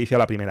hemos desperdiciado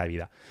la primera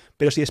vida.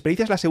 Pero si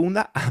desperdicias la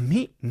segunda, a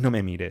mí no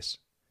me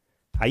mires.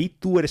 Ahí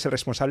tú eres el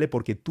responsable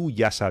porque tú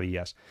ya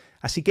sabías.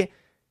 Así que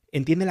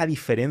entiende la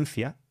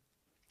diferencia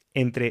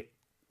entre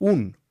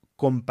un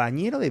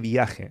compañero de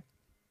viaje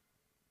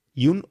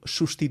y un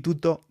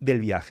sustituto del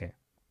viaje.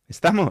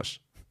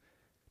 ¿Estamos?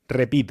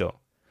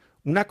 Repito,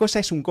 una cosa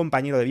es un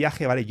compañero de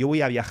viaje, ¿vale? Yo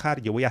voy a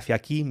viajar, yo voy hacia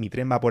aquí, mi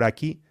tren va por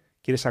aquí,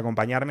 ¿quieres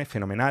acompañarme?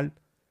 Fenomenal.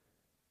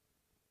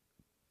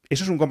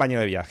 Eso es un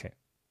compañero de viaje.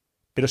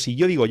 Pero si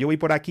yo digo, yo voy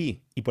por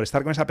aquí y por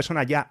estar con esa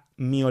persona ya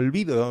me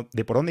olvido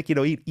de por dónde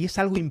quiero ir y es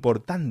algo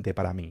importante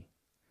para mí,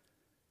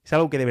 es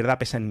algo que de verdad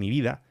pesa en mi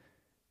vida,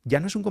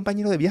 ya no es un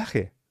compañero de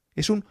viaje,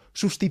 es un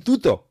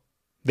sustituto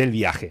del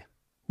viaje,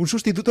 un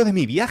sustituto de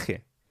mi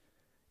viaje.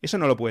 Eso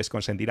no lo puedes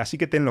consentir, así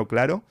que tenlo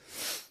claro.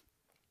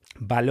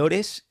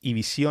 Valores y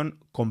visión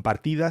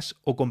compartidas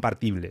o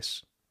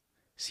compartibles.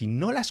 Si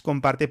no las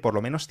comparte, por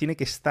lo menos tiene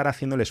que estar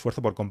haciendo el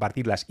esfuerzo por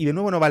compartirlas. Y de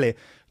nuevo no vale,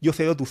 yo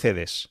cedo, tú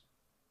cedes.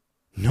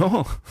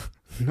 No,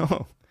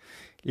 no.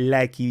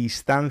 La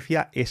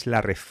equidistancia es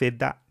la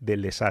receta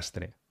del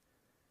desastre.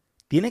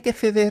 Tiene que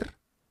ceder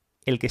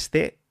el que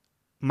esté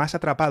más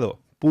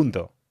atrapado,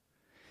 punto.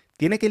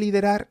 Tiene que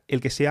liderar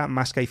el que sea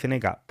más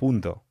caiceneca,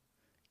 punto.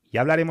 Y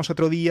hablaremos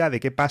otro día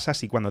de qué pasa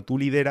si cuando tú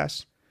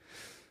lideras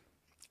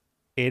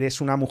eres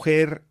una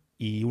mujer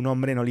y un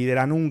hombre no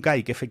lidera nunca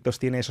y qué efectos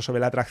tiene eso sobre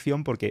la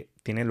atracción, porque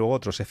tiene luego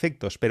otros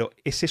efectos. Pero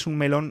ese es un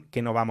melón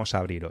que no vamos a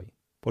abrir hoy,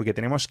 porque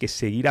tenemos que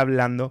seguir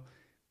hablando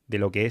de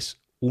lo que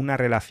es una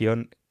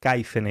relación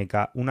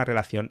caiceneca, una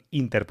relación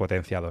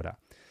interpotenciadora.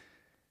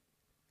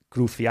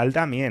 Crucial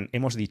también,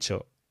 hemos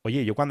dicho,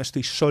 oye, yo cuando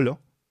estoy solo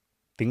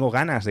tengo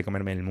ganas de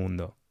comerme el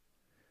mundo.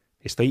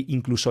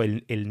 Incluso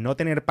el no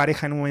tener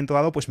pareja en un momento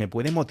dado, pues me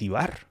puede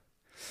motivar.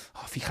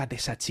 Oh, fíjate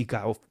esa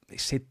chica, oh,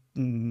 ese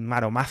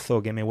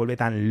maromazo que me vuelve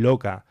tan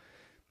loca.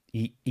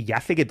 Y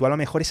hace que tú a lo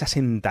mejor esa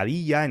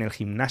sentadilla en el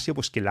gimnasio,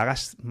 pues que la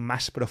hagas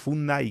más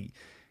profunda y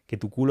que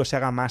tu culo se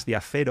haga más de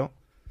acero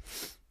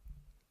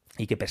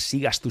y que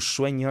persigas tus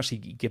sueños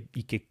y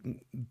que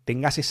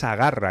tengas esa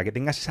garra, que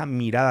tengas esa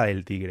mirada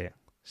del tigre.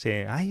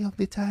 Eye of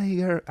the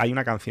Tiger. Hay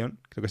una canción,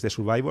 creo que es de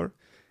Survivor,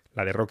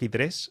 la de Rocky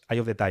 3, Eye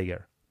of the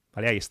Tiger.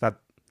 ¿Vale? Ahí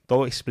está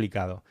todo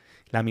explicado.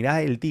 La mirada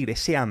del tigre,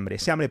 ese hambre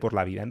por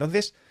la vida.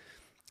 Entonces,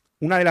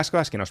 una de las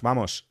cosas que nos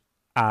vamos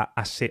a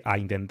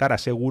intentar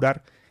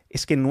asegurar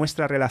es que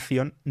nuestra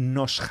relación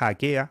nos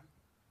hackea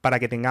para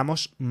que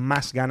tengamos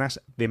más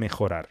ganas de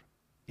mejorar.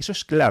 Eso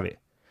es clave.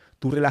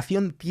 Tu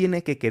relación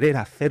tiene que querer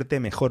hacerte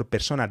mejor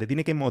persona, te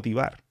tiene que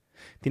motivar.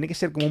 Tiene que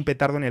ser como un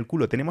petardo en el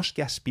culo. Tenemos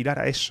que aspirar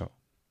a eso.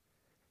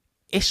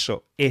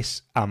 Eso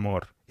es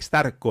amor.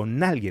 Estar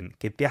con alguien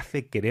que te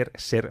hace querer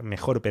ser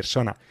mejor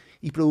persona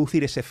y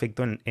producir ese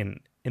efecto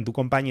en tu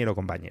compañero o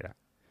compañera.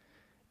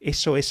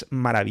 Eso es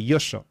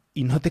maravilloso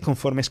y no te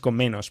conformes con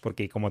menos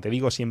porque, como te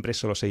digo, siempre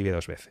solo se vive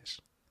 2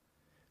 veces.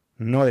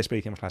 No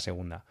desperdiciemos la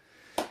segunda.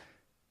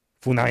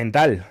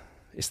 Fundamental.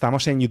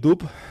 Estamos en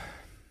YouTube.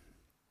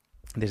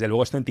 Desde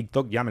luego esto en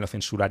TikTok ya me lo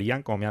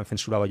censurarían, como me han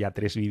censurado ya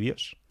 3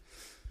 vídeos.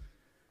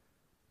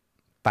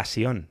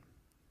 Pasión.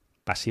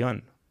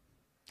 Pasión.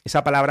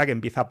 Esa palabra que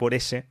empieza por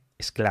S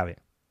es clave.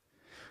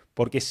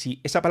 Porque si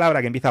esa palabra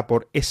que empieza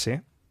por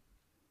S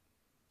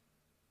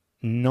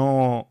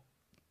no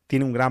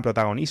tiene un gran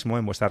protagonismo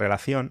en vuestra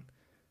relación,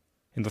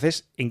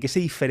 entonces, ¿en qué se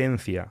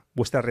diferencia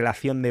vuestra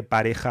relación de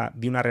pareja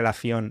de una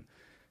relación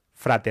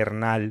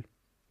fraternal,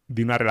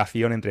 de una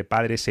relación entre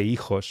padres e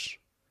hijos,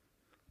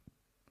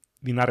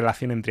 de una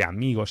relación entre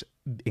amigos?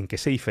 ¿En qué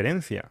se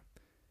diferencia?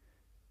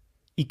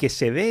 Y que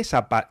se dé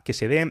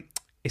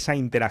esa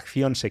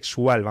interacción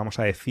sexual, vamos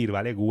a decir,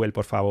 ¿vale? Google,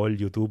 por favor,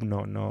 YouTube,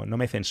 no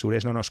me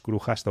censures, no nos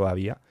crujas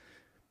todavía.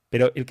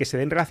 Pero el que se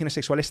den relaciones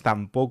sexuales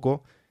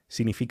tampoco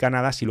significa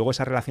nada si luego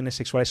esas relaciones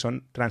sexuales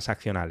son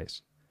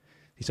transaccionales.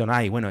 Si son,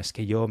 bueno, es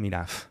que yo,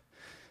 mira,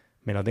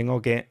 me lo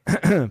tengo que,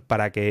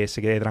 para que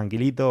se quede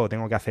tranquilito, o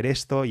tengo que hacer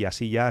esto y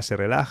así ya se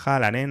relaja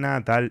la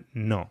nena, tal.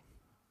 No.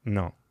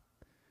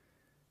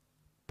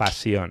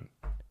 Pasión.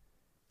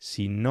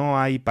 Si no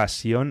hay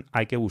pasión,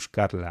 hay que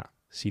buscarla.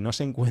 Si no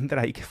se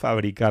encuentra, hay que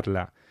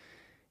fabricarla.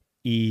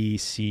 Y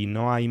si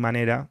no hay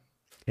manera,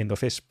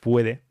 entonces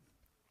puede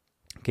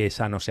que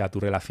esa no sea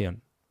tu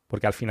relación.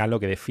 Porque al final lo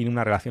que define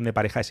una relación de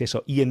pareja es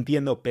eso. Y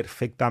entiendo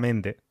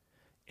perfectamente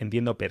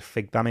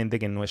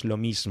que no es lo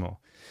mismo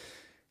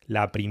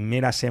la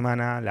primera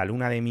semana, la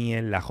luna de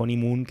miel, la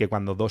honeymoon, que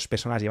cuando 2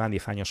 personas llevan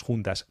 10 años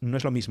juntas. No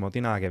es lo mismo, no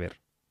tiene nada que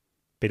ver.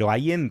 Pero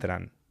ahí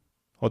entran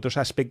otros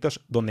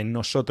aspectos donde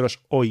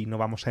nosotros hoy no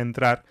vamos a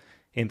entrar.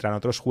 Entran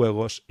otros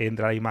juegos,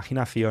 entra la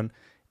imaginación,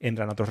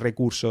 entran otros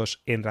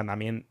recursos, entran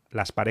también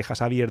las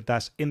parejas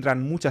abiertas,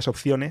 entran muchas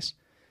opciones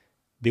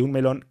de un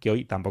melón que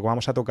hoy tampoco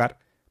vamos a tocar,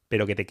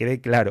 pero que te quede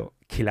claro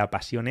que la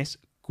pasión es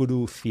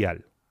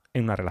crucial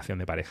en una relación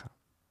de pareja.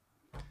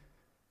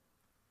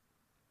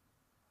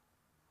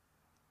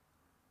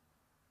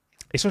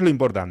 Eso es lo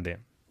importante.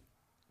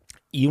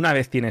 Y una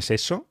vez tienes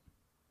eso,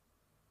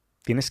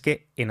 tienes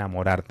que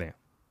enamorarte.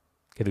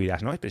 Que tú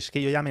dirás, no, pero es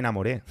que yo ya me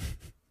enamoré.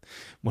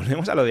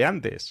 Volvemos a lo de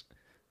antes.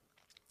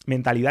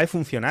 Mentalidad de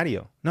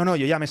funcionario. No,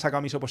 yo ya me he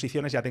sacado mis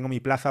oposiciones, ya tengo mi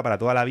plaza para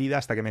toda la vida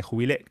hasta que me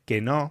jubile.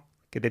 Que no,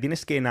 que te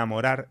tienes que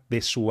enamorar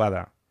de su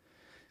hada,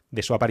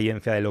 de su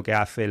apariencia, de lo que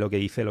hace, lo que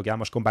dice, lo que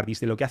ambos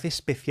compartiste, lo que hace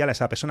especial a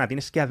esa persona.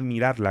 Tienes que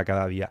admirarla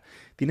cada día.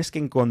 Tienes que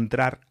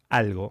encontrar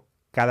algo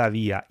cada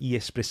día y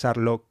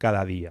expresarlo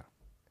cada día.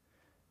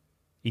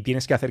 Y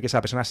tienes que hacer que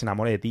esa persona se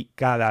enamore de ti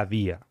cada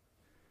día.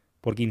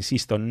 Porque,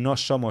 insisto, no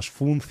somos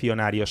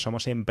funcionarios,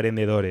 somos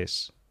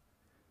emprendedores.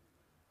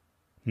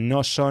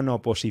 No son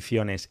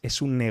oposiciones,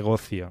 es un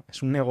negocio.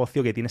 Es un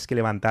negocio que tienes que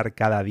levantar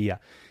cada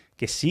día.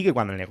 Que sí, que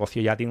cuando el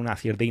negocio ya tiene una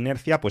cierta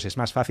inercia, pues es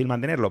más fácil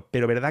mantenerlo.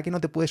 Pero ¿verdad que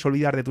no te puedes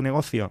olvidar de tu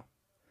negocio?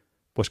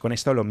 Pues con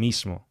esto lo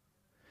mismo.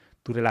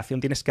 Tu relación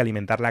tienes que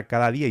alimentarla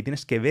cada día y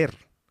tienes que ver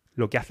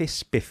lo que hace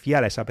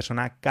especial a esa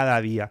persona cada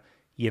día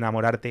y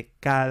enamorarte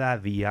cada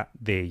día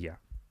de ella.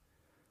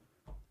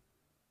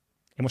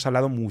 Hemos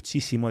hablado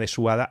muchísimo de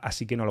su hada,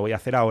 así que no lo voy a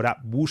hacer ahora.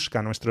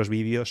 Busca nuestros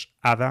vídeos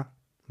Hada,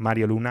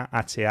 Mario Luna,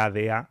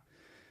 H-A-D-A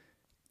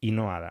y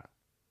no Hada.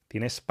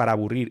 Tienes para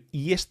aburrir.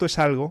 Y esto es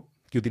algo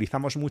que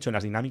utilizamos mucho en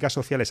las dinámicas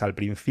sociales al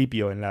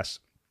principio, en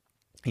las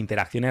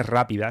interacciones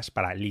rápidas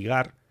para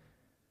ligar,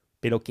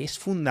 pero que es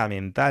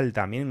fundamental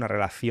también en una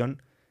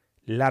relación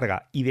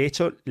larga. Y de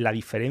hecho, la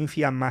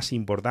diferencia más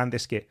importante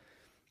es que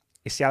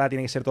ese hada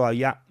tiene que ser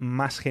todavía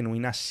más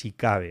genuina si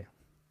cabe.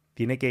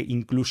 Tiene que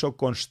incluso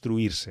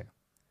construirse.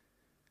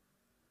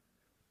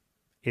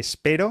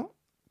 Espero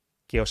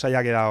que os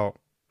haya quedado,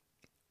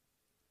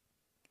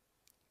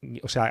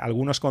 o sea,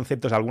 algunos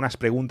conceptos, algunas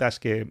preguntas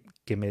que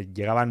me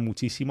llegaban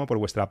muchísimo por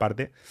vuestra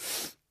parte.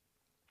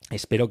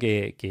 Espero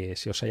que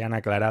se os hayan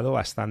aclarado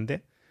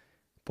bastante.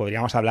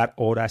 Podríamos hablar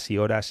horas y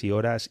horas y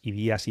horas y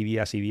días y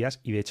días y días.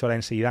 Y de hecho ahora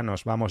enseguida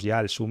nos vamos ya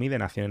al Sumi de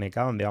Nación NK,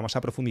 donde vamos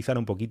a profundizar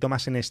un poquito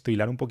más en esto,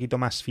 hilar un poquito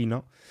más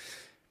fino.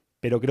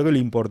 Pero creo que lo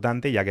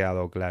importante ya ha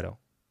quedado claro.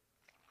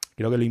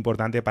 Creo que lo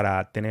importante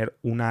para tener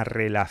una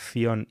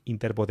relación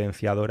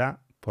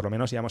interpotenciadora, por lo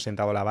menos ya hemos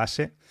sentado la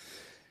base.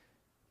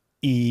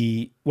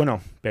 Y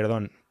bueno,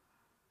 perdón,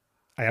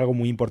 hay algo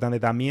muy importante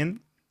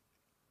también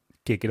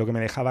que creo que me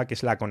dejaba, que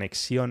es la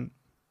conexión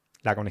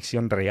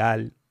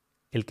real,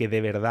 el que de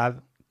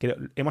verdad...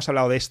 hemos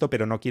hablado de esto,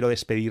 pero no quiero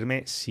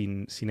despedirme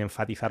sin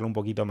enfatizarlo un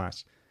poquito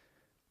más.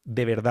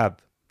 De verdad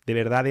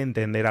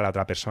entender a la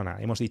otra persona.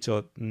 Hemos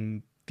dicho,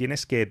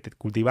 tienes que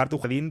cultivar tu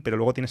jardín, pero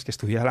luego tienes que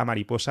estudiar a la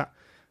mariposa.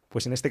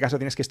 Pues en este caso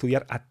tienes que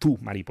estudiar a tu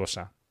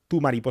mariposa. Tu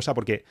mariposa,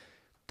 porque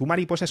tu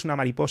mariposa es una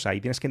mariposa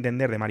y tienes que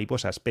entender de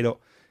mariposas, pero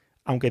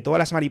aunque todas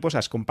las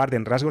mariposas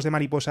comparten rasgos de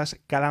mariposas,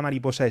 cada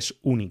mariposa es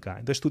única.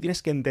 Entonces tú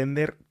tienes que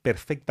entender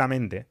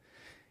perfectamente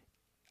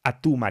a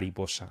tu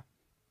mariposa.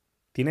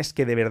 Tienes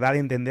que de verdad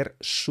entender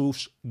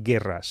sus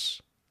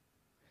guerras.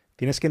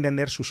 Tienes que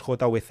entender sus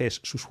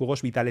JVCs, sus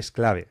juegos vitales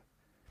clave.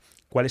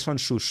 Cuáles son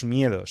sus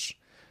miedos.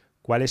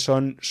 Cuáles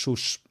son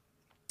sus...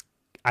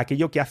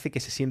 aquello que hace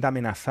que se sienta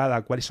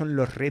amenazada. Cuáles son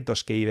los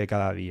retos que vive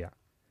cada día.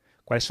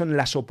 Cuáles son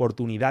las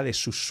oportunidades,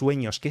 sus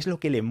sueños. ¿Qué es lo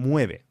que le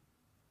mueve?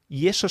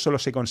 Y eso solo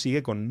se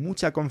consigue con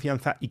mucha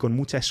confianza y con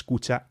mucha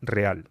escucha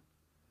real.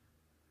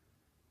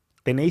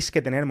 Tenéis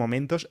que tener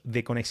momentos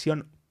de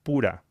conexión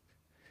pura.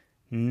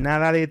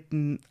 Nada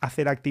de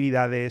hacer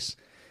actividades,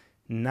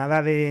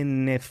 nada de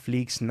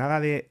Netflix, nada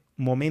de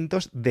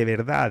momentos de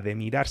verdad, de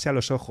mirarse a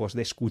los ojos,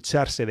 de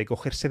escucharse, de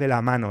cogerse de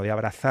la mano, de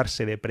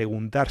abrazarse, de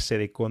preguntarse,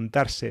 de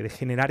contarse, de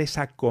generar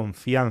esa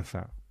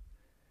confianza.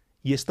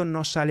 Y esto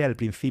no sale al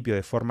principio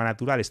de forma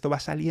natural, esto va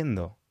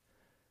saliendo.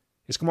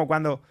 Es como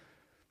cuando...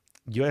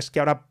 Yo es que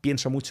ahora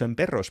pienso mucho en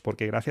perros,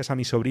 porque gracias a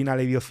mi sobrina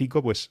Lady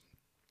Hocico, pues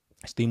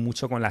estoy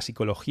mucho con la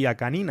psicología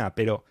canina,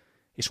 pero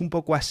es un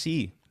poco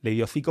así.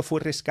 Lady Hocico fue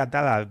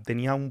rescatada,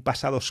 tenía un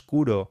pasado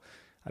oscuro,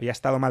 había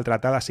estado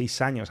maltratada 6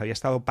 años, había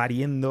estado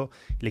pariendo,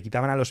 le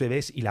quitaban a los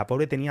bebés y la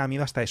pobre tenía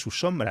miedo hasta de su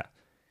sombra.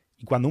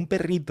 Y cuando un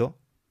perrito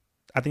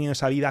ha tenido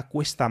esa vida,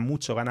 cuesta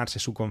mucho ganarse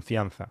su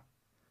confianza.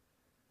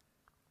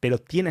 Pero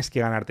tienes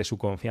que ganarte su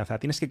confianza,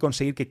 tienes que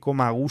conseguir que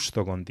coma a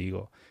gusto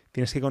contigo,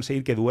 tienes que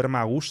conseguir que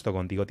duerma a gusto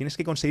contigo, tienes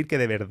que conseguir que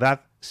de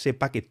verdad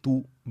sepa que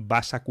tú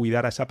vas a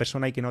cuidar a esa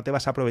persona y que no te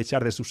vas a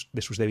aprovechar de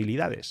sus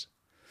debilidades.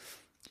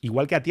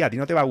 Igual que a ti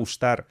no te va a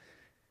gustar,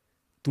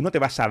 tú no te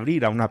vas a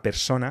abrir a una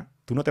persona,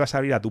 tú no te vas a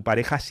abrir a tu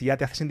pareja si ya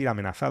te hace sentir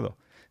amenazado,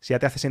 si ya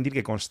te hace sentir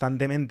que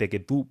constantemente que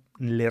tú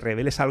le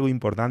reveles algo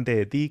importante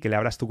de ti, que le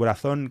abras tu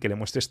corazón, que le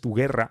muestres tu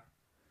guerra,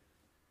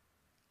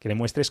 que le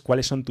muestres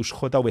cuáles son tus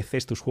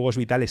JVCs, tus juegos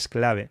vitales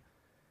clave.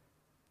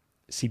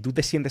 Si tú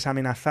te sientes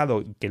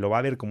amenazado, que lo va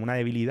a ver como una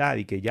debilidad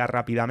y que ya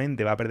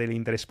rápidamente va a perder el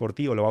interés por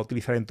ti o lo va a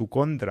utilizar en tu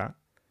contra,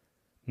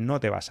 no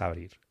te vas a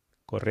abrir,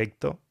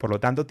 ¿correcto? Por lo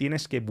tanto,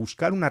 tienes que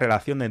buscar una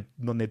relación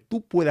donde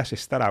tú puedas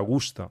estar a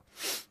gusto,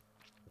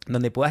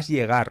 donde puedas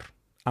llegar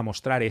a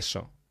mostrar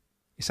eso,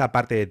 esa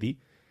parte de ti,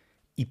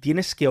 y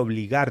tienes que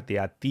obligarte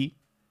a ti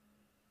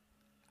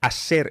a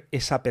ser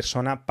esa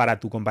persona para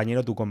tu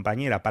compañero o tu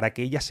compañera, para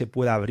que ella se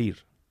pueda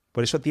abrir.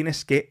 Por eso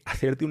tienes que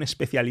hacerte un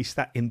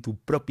especialista en tu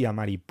propia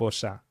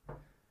mariposa.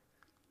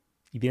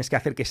 Y tienes que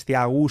hacer que esté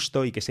a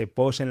gusto y que se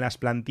posen las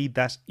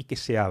plantitas y que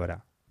se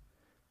abra.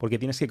 Porque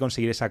tienes que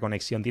conseguir esa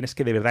conexión, tienes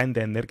que de verdad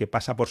entender qué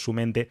pasa por su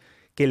mente,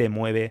 qué le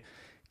mueve,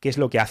 qué es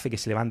lo que hace que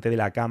se levante de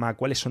la cama,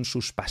 cuáles son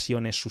sus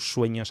pasiones, sus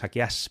sueños, a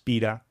qué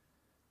aspira,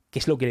 qué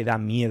es lo que le da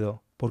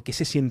miedo, por qué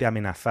se siente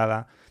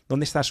amenazada,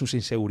 dónde están sus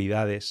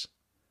inseguridades.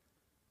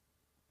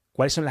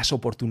 ¿Cuáles son las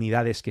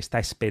oportunidades que está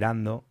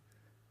esperando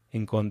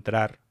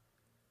encontrar?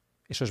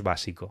 Eso es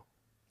básico.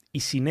 Y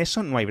sin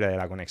eso no hay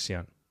verdadera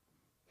conexión.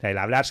 O sea, el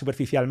hablar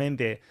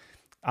superficialmente,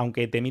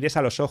 aunque te mires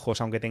a los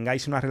ojos, aunque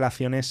tengáis unas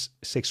relaciones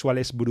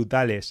sexuales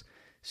brutales,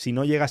 si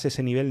no llegas a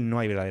ese nivel no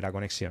hay verdadera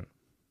conexión.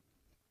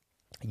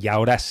 Y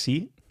ahora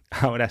sí,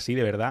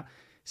 de verdad,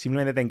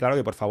 simplemente ten claro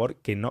que por favor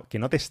que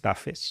no te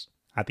estafes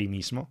a ti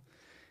mismo,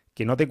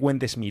 que no te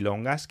cuentes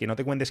milongas, que no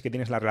te cuentes que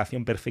tienes la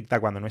relación perfecta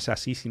cuando no es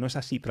así. Si no es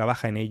así,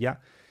 trabaja en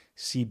ella.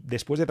 Si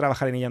después de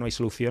trabajar en ella no hay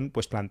solución,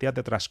 pues plantéate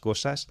otras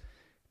cosas.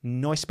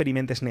 No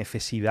experimentes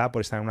necesidad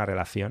por estar en una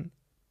relación.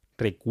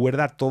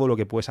 Recuerda todo lo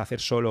que puedes hacer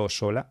solo o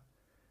sola.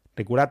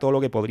 Recuerda todo lo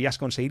que podrías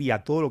conseguir y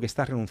a todo lo que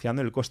estás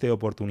renunciando en el coste de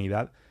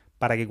oportunidad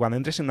para que cuando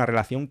entres en una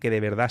relación que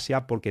de verdad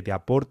sea porque te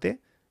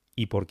aporte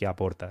y porque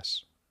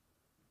aportas.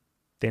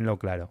 Tenlo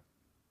claro.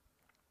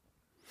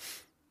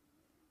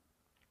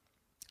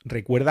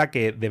 Recuerda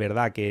que de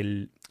verdad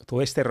que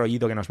todo este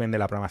rollito que nos vende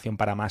la programación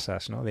para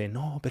masas, ¿no? De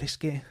no, pero es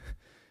que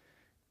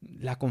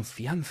la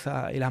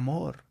confianza, el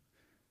amor,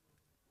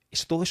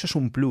 todo eso es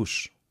un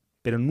plus,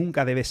 pero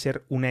nunca debe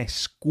ser una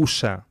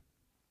excusa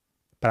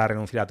para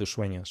renunciar a tus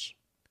sueños.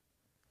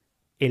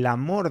 El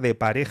amor de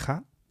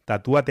pareja,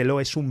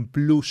 tatúatelo, es un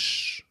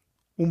plus,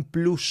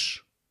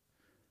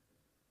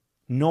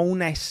 no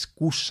una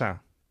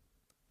excusa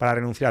para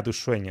renunciar a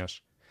tus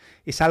sueños.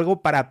 Es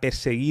algo para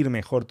perseguir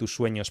mejor tus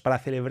sueños, para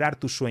celebrar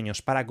tus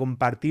sueños, para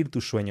compartir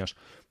tus sueños,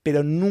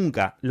 pero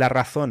nunca la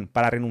razón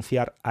para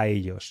renunciar a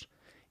ellos.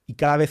 Y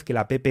cada vez que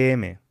la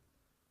PPM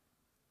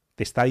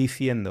te está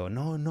diciendo,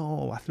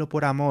 no, hazlo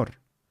por amor,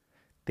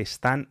 te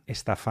están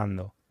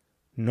estafando.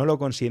 No lo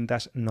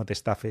consientas, no te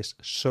estafes,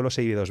 solo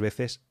se vive 2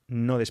 veces,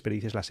 no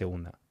desperdicies la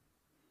segunda.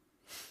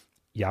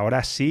 Y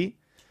ahora sí,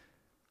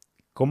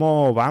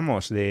 ¿cómo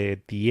vamos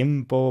de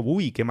tiempo?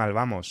 Uy, qué mal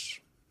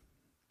vamos.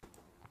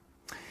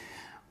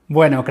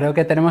 Bueno, creo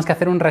que tenemos que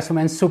hacer un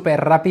resumen súper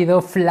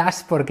rápido,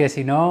 flash, porque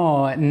si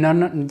no,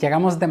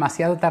 llegamos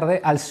demasiado tarde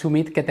al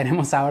summit que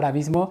tenemos ahora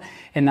mismo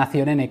en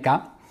Nación NK.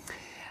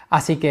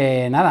 Así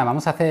que nada,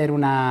 vamos a hacer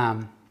un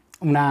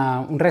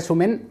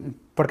resumen,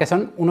 porque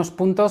son unos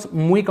puntos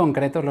muy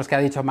concretos los que ha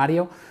dicho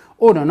Mario.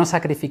 Uno, no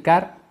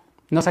sacrificar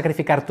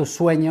tus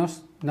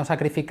sueños, no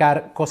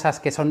sacrificar cosas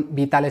que son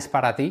vitales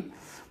para ti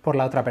por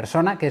la otra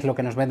persona, que es lo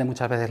que nos vende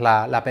muchas veces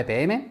la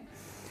PPM.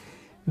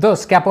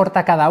 2, ¿qué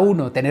aporta cada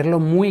uno? Tenerlo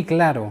muy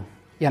claro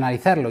y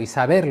analizarlo y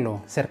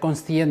saberlo, ser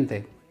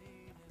consciente.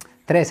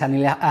 3,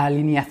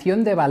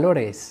 alineación de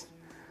valores,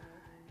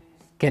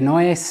 que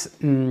no es...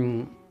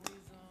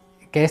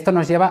 que esto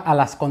nos lleva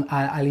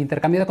al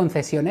intercambio de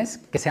concesiones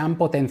que sean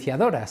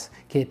potenciadoras,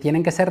 que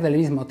tienen que ser del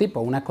mismo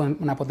tipo, una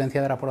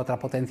potenciadora por otra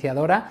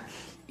potenciadora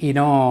y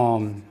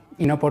no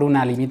por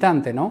una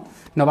limitante, ¿no?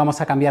 No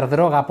vamos a cambiar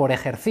droga por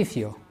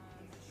ejercicio,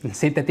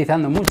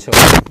 sintetizando mucho.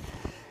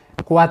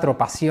 4,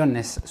 pasión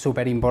es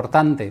súper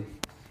importante,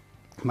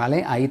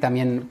 ¿vale? Ahí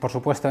también, por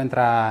supuesto,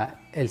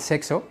 entra el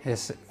sexo,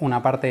 es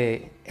una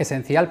parte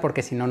esencial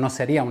porque si no, no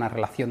sería una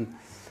relación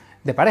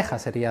de pareja,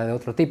 sería de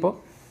otro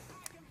tipo.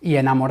 Y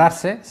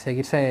enamorarse,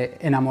 seguirse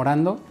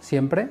enamorando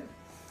siempre.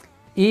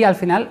 Y al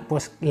final,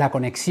 pues la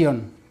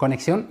conexión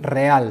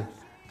real.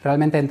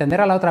 Realmente entender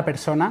a la otra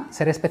persona,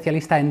 ser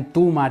especialista en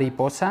tu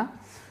mariposa,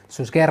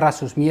 sus guerras,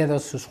 sus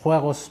miedos, sus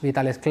juegos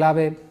vitales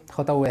clave,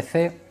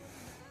 JVC,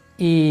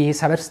 y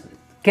saber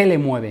qué le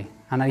mueve,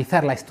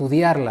 analizarla,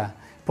 estudiarla.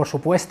 Por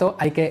supuesto,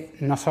 hay que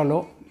no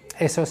solo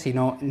eso,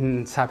 sino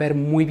saber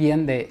muy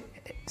bien de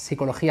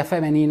psicología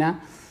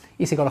femenina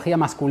y psicología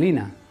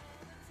masculina.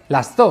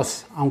 Las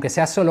dos, aunque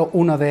sea solo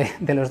uno de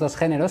los dos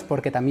géneros,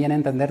 porque también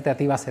entenderte a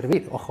ti va a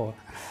servir, ojo.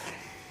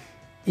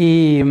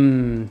 Y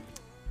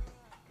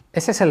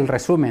ese es el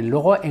resumen.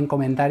 Luego en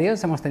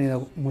comentarios hemos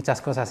tenido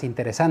muchas cosas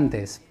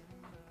interesantes.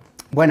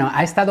 Bueno,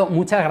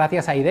 muchas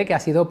gracias a Aide, que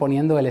ha ido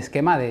poniendo el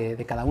esquema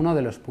de cada uno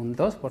de los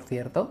puntos, por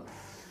cierto.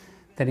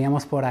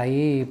 Teníamos por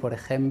ahí, por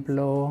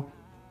ejemplo...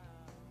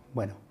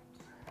 Bueno,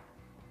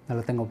 no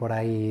lo tengo por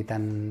ahí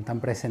tan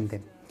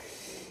presente.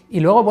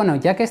 Y luego, bueno,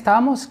 ya que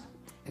estábamos...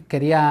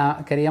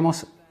 Quería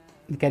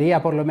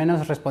por lo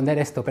menos responder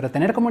esto, pero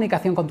tener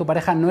comunicación con tu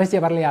pareja no es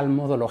llevarle al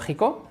modo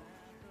lógico.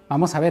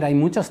 Vamos a ver, hay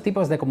muchos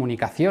tipos de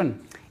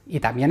comunicación y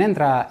también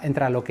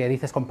entra lo que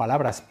dices con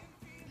palabras,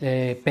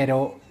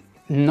 pero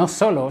no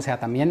solo, o sea,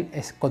 también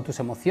es con tus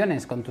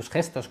emociones, con tus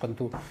gestos,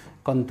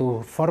 con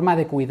tu forma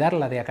de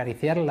cuidarla, de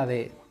acariciarla,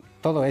 de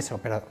todo eso,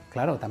 pero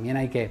claro, también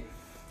hay que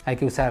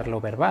usar lo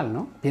verbal,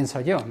 ¿no?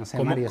 Pienso yo, no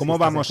sé, Mario. ¿Cómo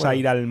vamos a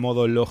ir al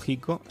modo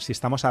lógico si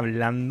estamos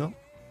hablando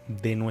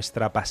de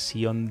nuestra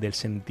pasión, del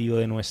sentido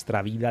de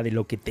nuestra vida, de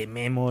lo que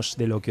tememos,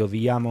 de lo que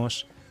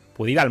odiamos?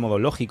 Puede ir al modo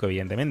lógico,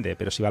 evidentemente,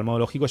 pero si va al modo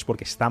lógico es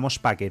porque estamos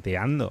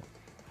paqueteando.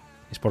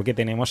 Es porque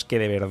tenemos que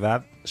de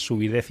verdad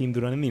subir de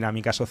cinturón en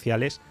dinámicas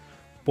sociales,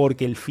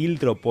 porque el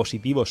filtro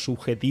positivo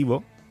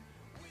subjetivo,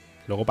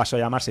 luego pasó a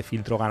llamarse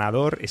filtro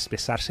ganador,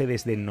 expresarse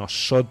desde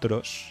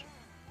nosotros,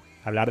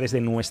 hablar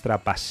desde nuestra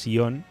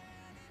pasión,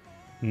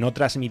 no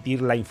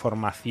transmitir la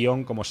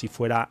información como si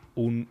fuera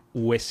un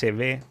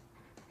USB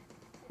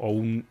o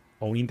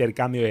un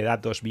intercambio de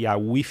datos vía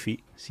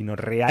wifi, sino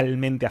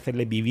realmente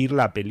hacerle vivir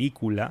la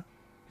película.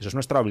 Eso es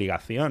nuestra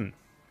obligación.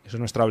 Eso es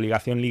nuestra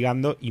obligación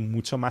ligando y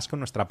mucho más con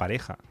nuestra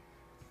pareja.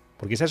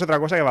 Porque esa es otra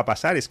cosa que va a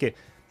pasar, es que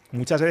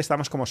muchas veces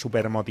estamos como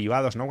súper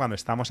motivados, ¿no? Cuando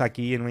estamos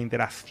aquí en una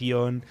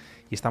interacción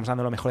y estamos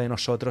dando lo mejor de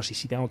nosotros y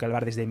sí tengo que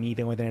hablar desde mí,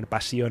 tengo que tener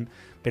pasión,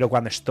 pero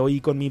cuando estoy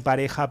con mi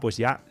pareja, pues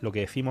ya, lo que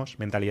decimos,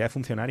 mentalidad de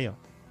funcionario.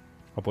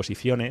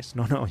 Oposiciones,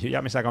 no, yo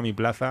ya me he sacado mi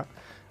plaza,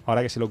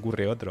 ahora que se le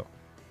ocurre otro.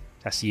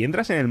 O sea, si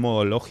entras en el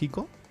modo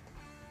lógico,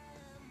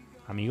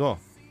 amigo,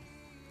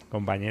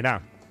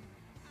 compañera,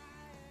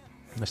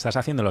 no estás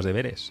haciendo los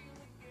deberes.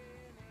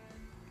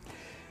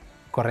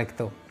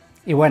 Correcto.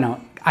 Y bueno,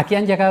 aquí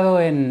han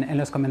llegado en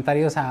los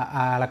comentarios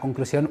a la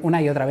conclusión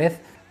una y otra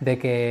vez de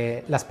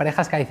que las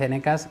parejas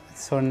kaizenecas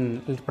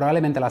son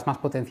probablemente las más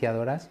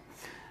potenciadoras.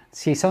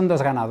 Si son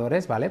dos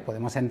ganadores, ¿vale?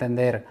 Podemos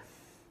entender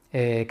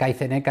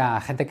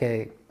kaizeneka, gente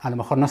que a lo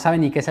mejor no sabe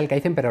ni qué es el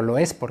kaizen, pero lo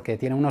es porque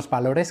tiene unos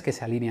valores que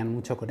se alinean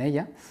mucho con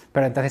ella,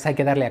 pero entonces hay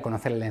que darle a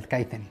conocer el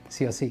kaizen,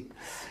 sí o sí.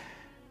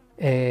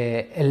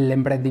 El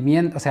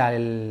emprendimiento, o sea,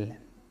 el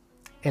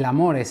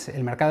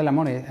mercado del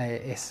amor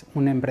es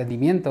un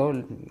emprendimiento.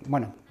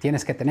 Bueno,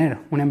 tienes que tener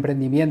un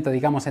emprendimiento,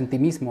 digamos, en ti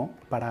mismo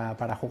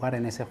para jugar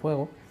en ese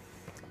juego.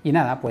 Y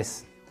nada,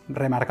 pues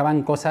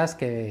remarcaban cosas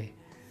que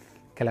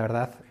la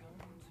verdad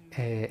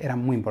eran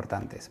muy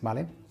importantes,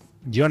 ¿vale?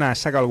 Jonah, ¿has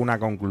sacado alguna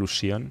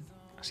conclusión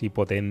así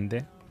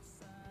potente?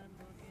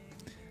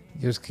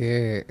 Yo es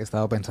que he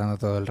estado pensando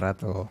todo el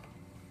rato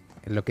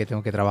en lo que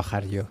tengo que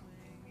trabajar yo.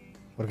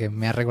 Porque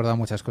me ha recordado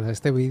muchas cosas.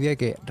 Este vídeo hay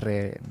que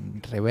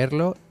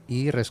reverlo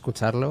y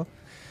reescucharlo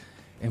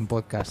en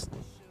podcast.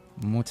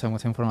 Mucha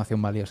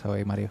información valiosa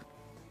hoy, Mario.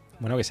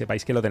 Bueno, que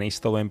sepáis que lo tenéis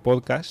todo en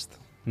podcast,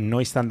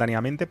 no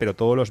instantáneamente, pero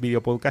todos los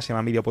videopodcasts se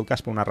llaman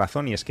videopodcast por una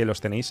razón, y es que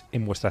los tenéis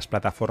en vuestras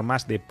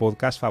plataformas de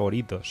podcast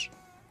favoritos.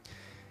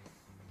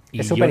 Y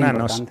es súper Jonah,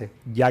 importante.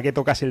 Ya que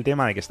tocas el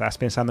tema de que estabas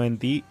pensando en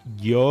ti,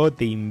 yo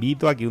te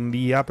invito a que un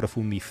día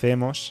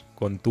profundicemos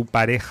con tu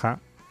pareja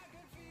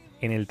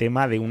en el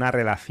tema de una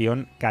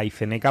relación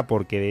kaizeneka,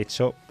 porque de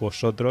hecho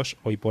vosotros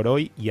hoy por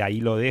hoy, y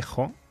ahí lo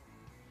dejo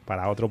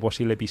para otro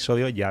posible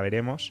episodio, ya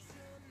veremos,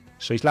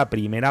 sois la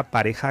primera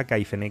pareja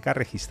kaizeneka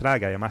registrada,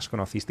 que además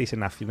conocisteis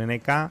en Nación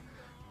NK,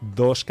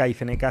 2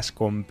 kaizenekas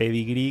con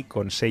pedigree,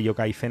 con sello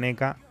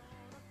kaizeneka,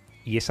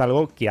 y es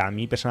algo que a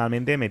mí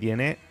personalmente me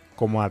tiene,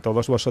 como a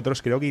todos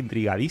vosotros, creo que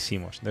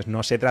intrigadísimos. Entonces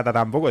no se trata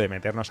tampoco de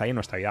meternos ahí en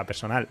nuestra vida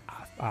personal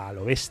a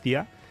lo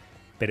bestia,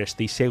 pero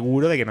estoy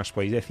seguro de que nos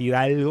podéis decir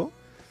algo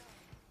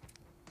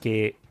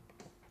que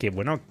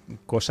bueno,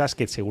 cosas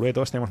que seguro que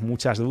todos tenemos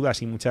muchas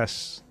dudas y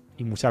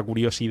mucha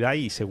curiosidad,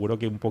 y seguro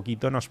que un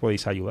poquito nos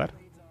podéis ayudar.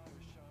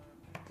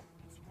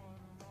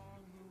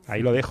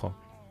 Ahí lo dejo.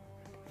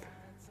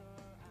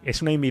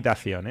 Es una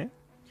invitación, ¿eh?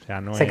 O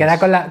sea, no se es... queda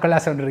con la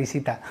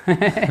sonrisita.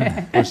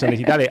 Con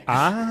sonrisita de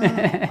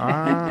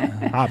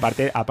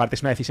aparte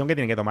es una decisión que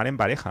tienen que tomar en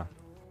pareja.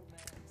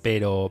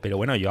 Pero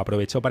bueno, yo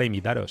aprovecho para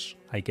invitaros.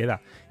 Ahí queda.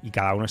 Y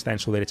cada uno está en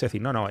su derecho de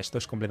decir, no, esto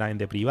es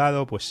completamente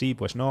privado, pues sí,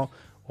 pues no,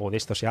 o de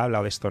esto se habla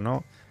o de esto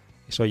no.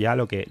 Eso ya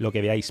lo que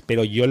veáis.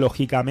 Pero yo,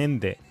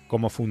 lógicamente,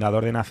 como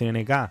fundador de Nación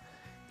NK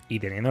y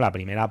teniendo la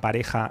primera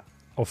pareja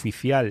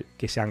oficial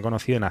que se han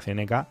conocido en Nación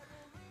NK,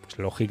 pues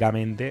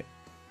lógicamente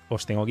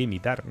os tengo que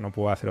invitar. No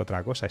puedo hacer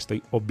otra cosa.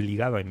 Estoy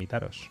obligado a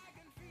invitaros.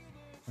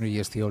 Y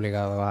yo estoy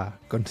obligado a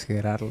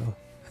considerarlo.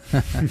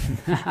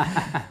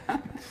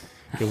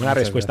 Que una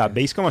respuesta. Gracias.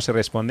 ¿Veis cómo se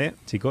responde,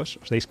 chicos?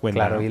 ¿Os dais cuenta?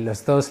 Claro, ¿no? Y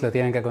los dos lo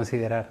tienen que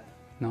considerar,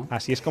 ¿no?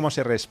 Así es como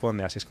se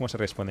responde,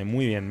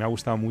 Muy bien, me ha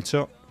gustado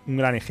mucho. Un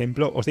gran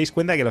ejemplo. ¿Os dais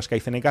cuenta que los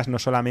kaizenekas no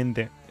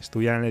solamente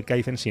estudian en el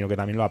kaizen, sino que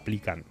también lo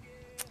aplican?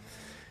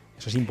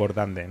 Eso es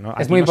importante, ¿no?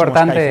 Es muy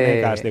importante. Somos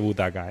kaizenekas de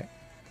butaca, ¿eh?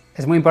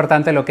 Es muy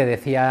importante lo que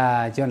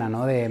decía Jonah,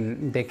 ¿no?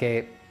 De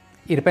que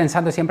ir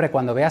pensando siempre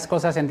cuando veas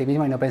cosas en ti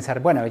mismo y no pensar,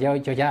 bueno, yo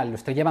ya lo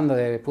estoy llevando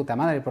de puta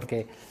madre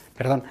porque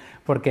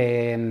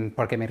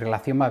mi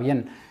relación va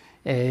bien.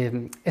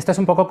 Esto es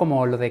un poco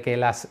como lo de que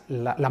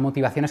la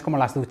motivación es como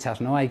las duchas,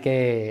 ¿no? Hay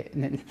que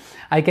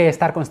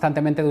estar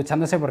constantemente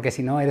duchándose porque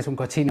si no eres un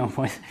cochino.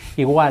 Pues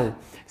igual,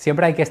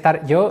 siempre hay que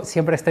estar... Yo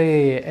siempre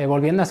estoy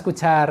volviendo a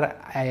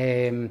escuchar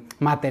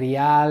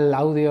material,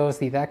 audios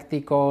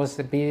didácticos,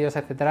 vídeos,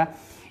 etcétera,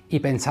 y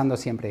pensando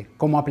siempre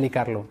cómo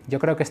aplicarlo. Yo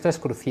creo que esto es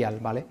crucial,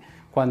 ¿vale?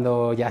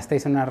 Cuando ya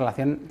estéis en una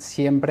relación,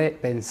 siempre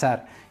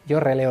pensar.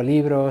 Yo releo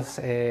libros,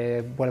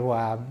 vuelvo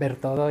a ver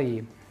todo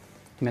y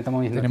me tomo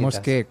mis notitas. Tenemos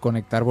que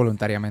conectar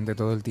voluntariamente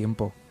todo el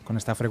tiempo con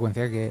esta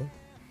frecuencia que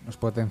nos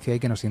potencia y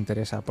que nos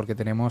interesa, porque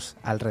tenemos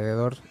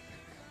alrededor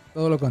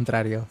todo lo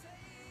contrario.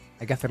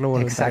 Hay que hacerlo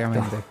voluntariamente.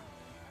 Exacto.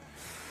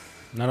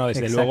 No,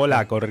 desde luego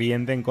la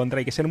corriente en contra,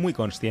 hay que ser muy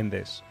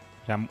conscientes.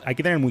 O sea, hay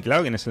que tener muy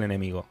claro quién es el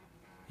enemigo.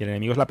 Y el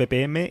enemigo es la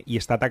PPM y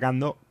está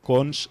atacando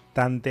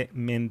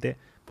constantemente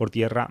por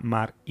tierra,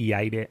 mar y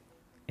aire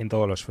en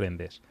todos los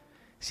frentes.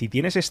 Si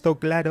tienes esto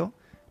claro,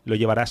 lo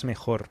llevarás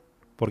mejor.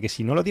 Porque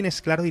si no lo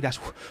tienes claro dirás,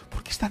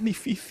 ¿por qué es tan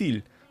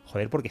difícil?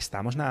 Joder, porque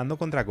estamos nadando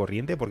contra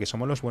corriente, porque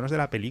somos los buenos de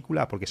la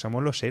película, porque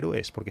somos los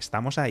héroes, porque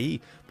estamos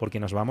ahí, porque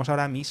nos vamos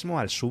ahora mismo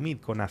al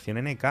Summit con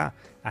Nación NK.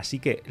 Así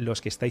que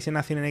los que estáis en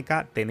Nación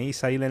NK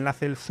tenéis ahí el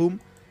enlace del Zoom,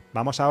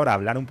 vamos ahora a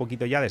hablar un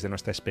poquito ya desde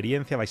nuestra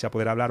experiencia, vais a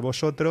poder hablar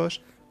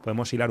vosotros,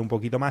 podemos hilar un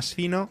poquito más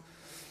fino.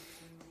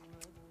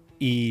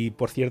 Y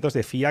por cierto, os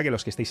decía que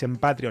los que estéis en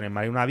Patreon, en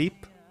Mariluna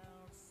VIP,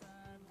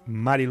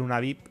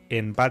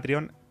 en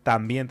Patreon,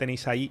 también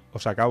tenéis ahí,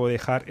 os acabo de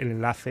dejar el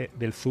enlace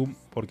del Zoom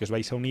porque os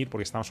vais a unir,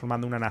 porque estamos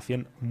formando una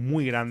nación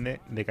muy grande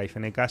de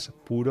Kaizenecas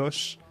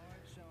puros,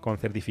 con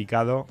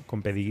certificado,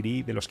 con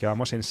pedigrí, de los que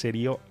vamos en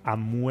serio a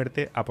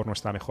muerte a por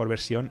nuestra mejor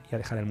versión y a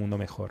dejar el mundo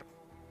mejor.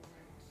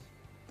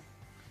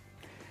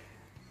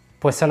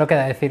 Pues solo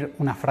queda decir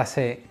una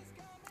frase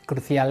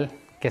crucial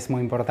que es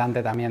muy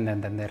importante también de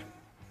entender.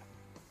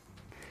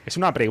 Es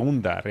una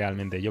pregunta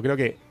realmente. Yo creo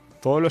que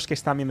todos los que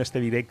están viendo este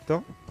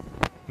directo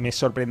me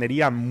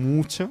sorprendería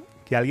mucho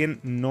que alguien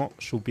no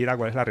supiera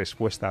cuál es la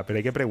respuesta, pero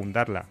hay que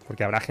preguntarla,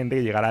 porque habrá gente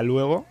que llegará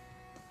luego,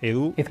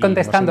 Edu. Id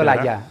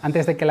contestándola ya,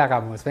 antes de que la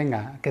hagamos.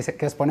 Venga,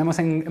 que os ponemos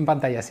en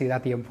pantalla si da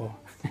tiempo.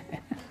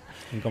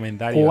 En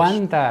comentarios.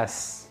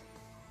 ¿Cuántas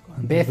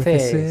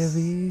veces se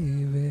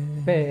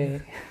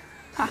vive?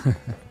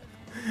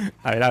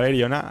 A ver,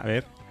 Yona, a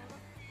ver.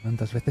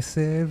 ¿Cuántas veces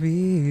se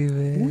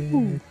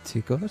vive,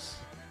 chicos?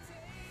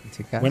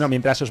 Chicas. Bueno,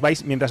 mientras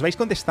vais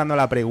contestando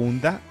la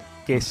pregunta,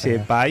 que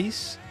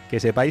sepáis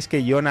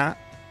que Yona,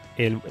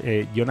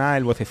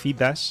 el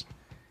vocecitas,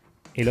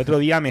 el otro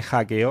día me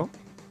hackeó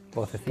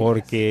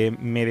porque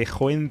me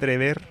dejó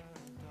entrever,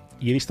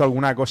 y he visto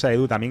alguna cosa de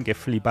Edu también que he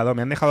flipado,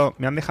 me han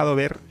dejado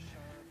ver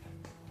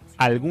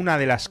alguna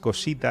de las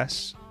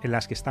cositas en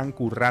las que están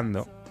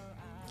currando.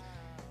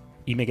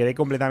 Y me quedé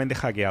completamente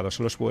hackeado,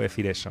 solo os puedo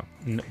decir eso.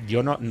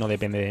 No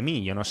depende de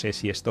mí, yo no sé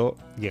si esto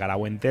llegará a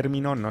buen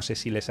término, no sé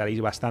si les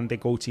haréis bastante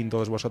coaching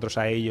todos vosotros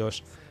a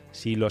ellos,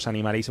 si los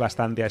animaréis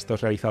bastante a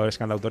estos realizadores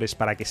cantautores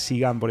para que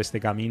sigan por este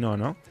camino,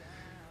 ¿no?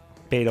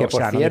 Pero, o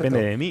sea, no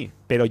depende de mí.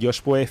 Pero yo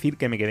os puedo decir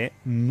que me quedé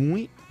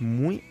muy,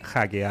 muy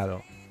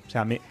hackeado. O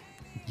sea,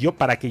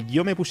 para que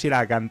yo me pusiera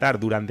a cantar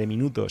durante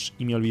minutos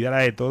y me olvidara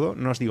de todo,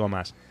 no os digo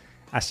más.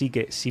 Así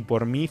que, si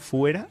por mí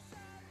fuera,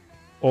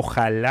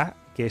 ojalá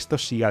que esto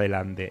siga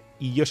adelante.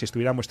 Y yo, si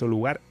estuviera en vuestro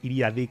lugar,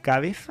 iría de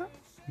cabeza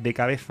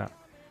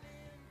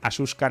a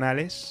sus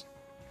canales,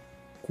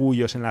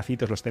 cuyos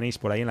enlacitos los tenéis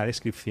por ahí en la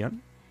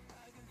descripción,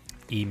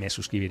 y me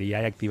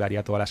suscribiría y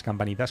activaría todas las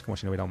campanitas como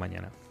si no hubiera un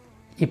mañana.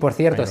 Y por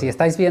cierto, si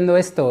estáis viendo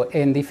esto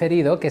en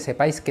diferido, que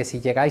sepáis que si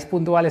llegáis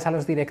puntuales a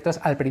los directos,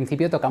 al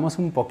principio tocamos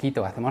un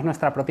poquito, hacemos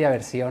nuestra propia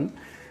versión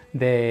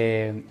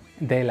de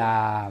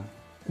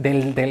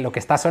lo que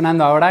está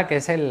sonando ahora, que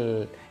es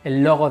el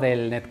logo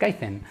del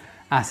NetKaizen.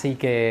 Así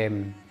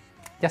que,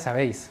 ya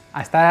sabéis,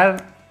 a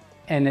estar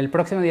en el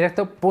próximo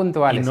directo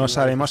puntuales. Y no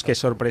sabemos qué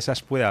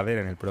sorpresas puede haber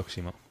en el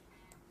próximo.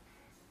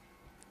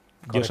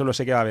 Correcto. Yo solo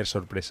sé que va a haber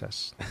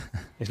sorpresas.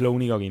 Es lo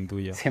único que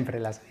intuyo. Siempre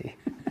las hay.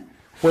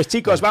 Pues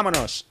chicos,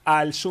 vámonos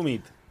al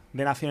Summit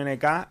de Nación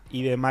NK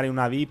y de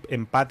Mariluna VIP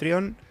en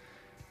Patreon.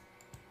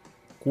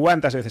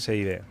 ¿Cuántas veces se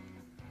vive?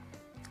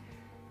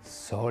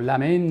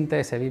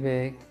 Solamente se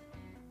vive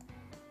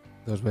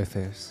 2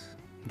 veces.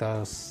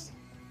 2.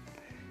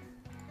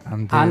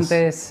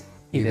 Antes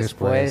y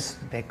después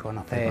de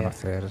conocer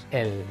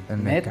el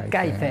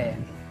NetKaizen.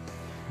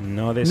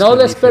 No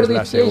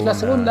desperdiciéis la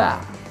segunda.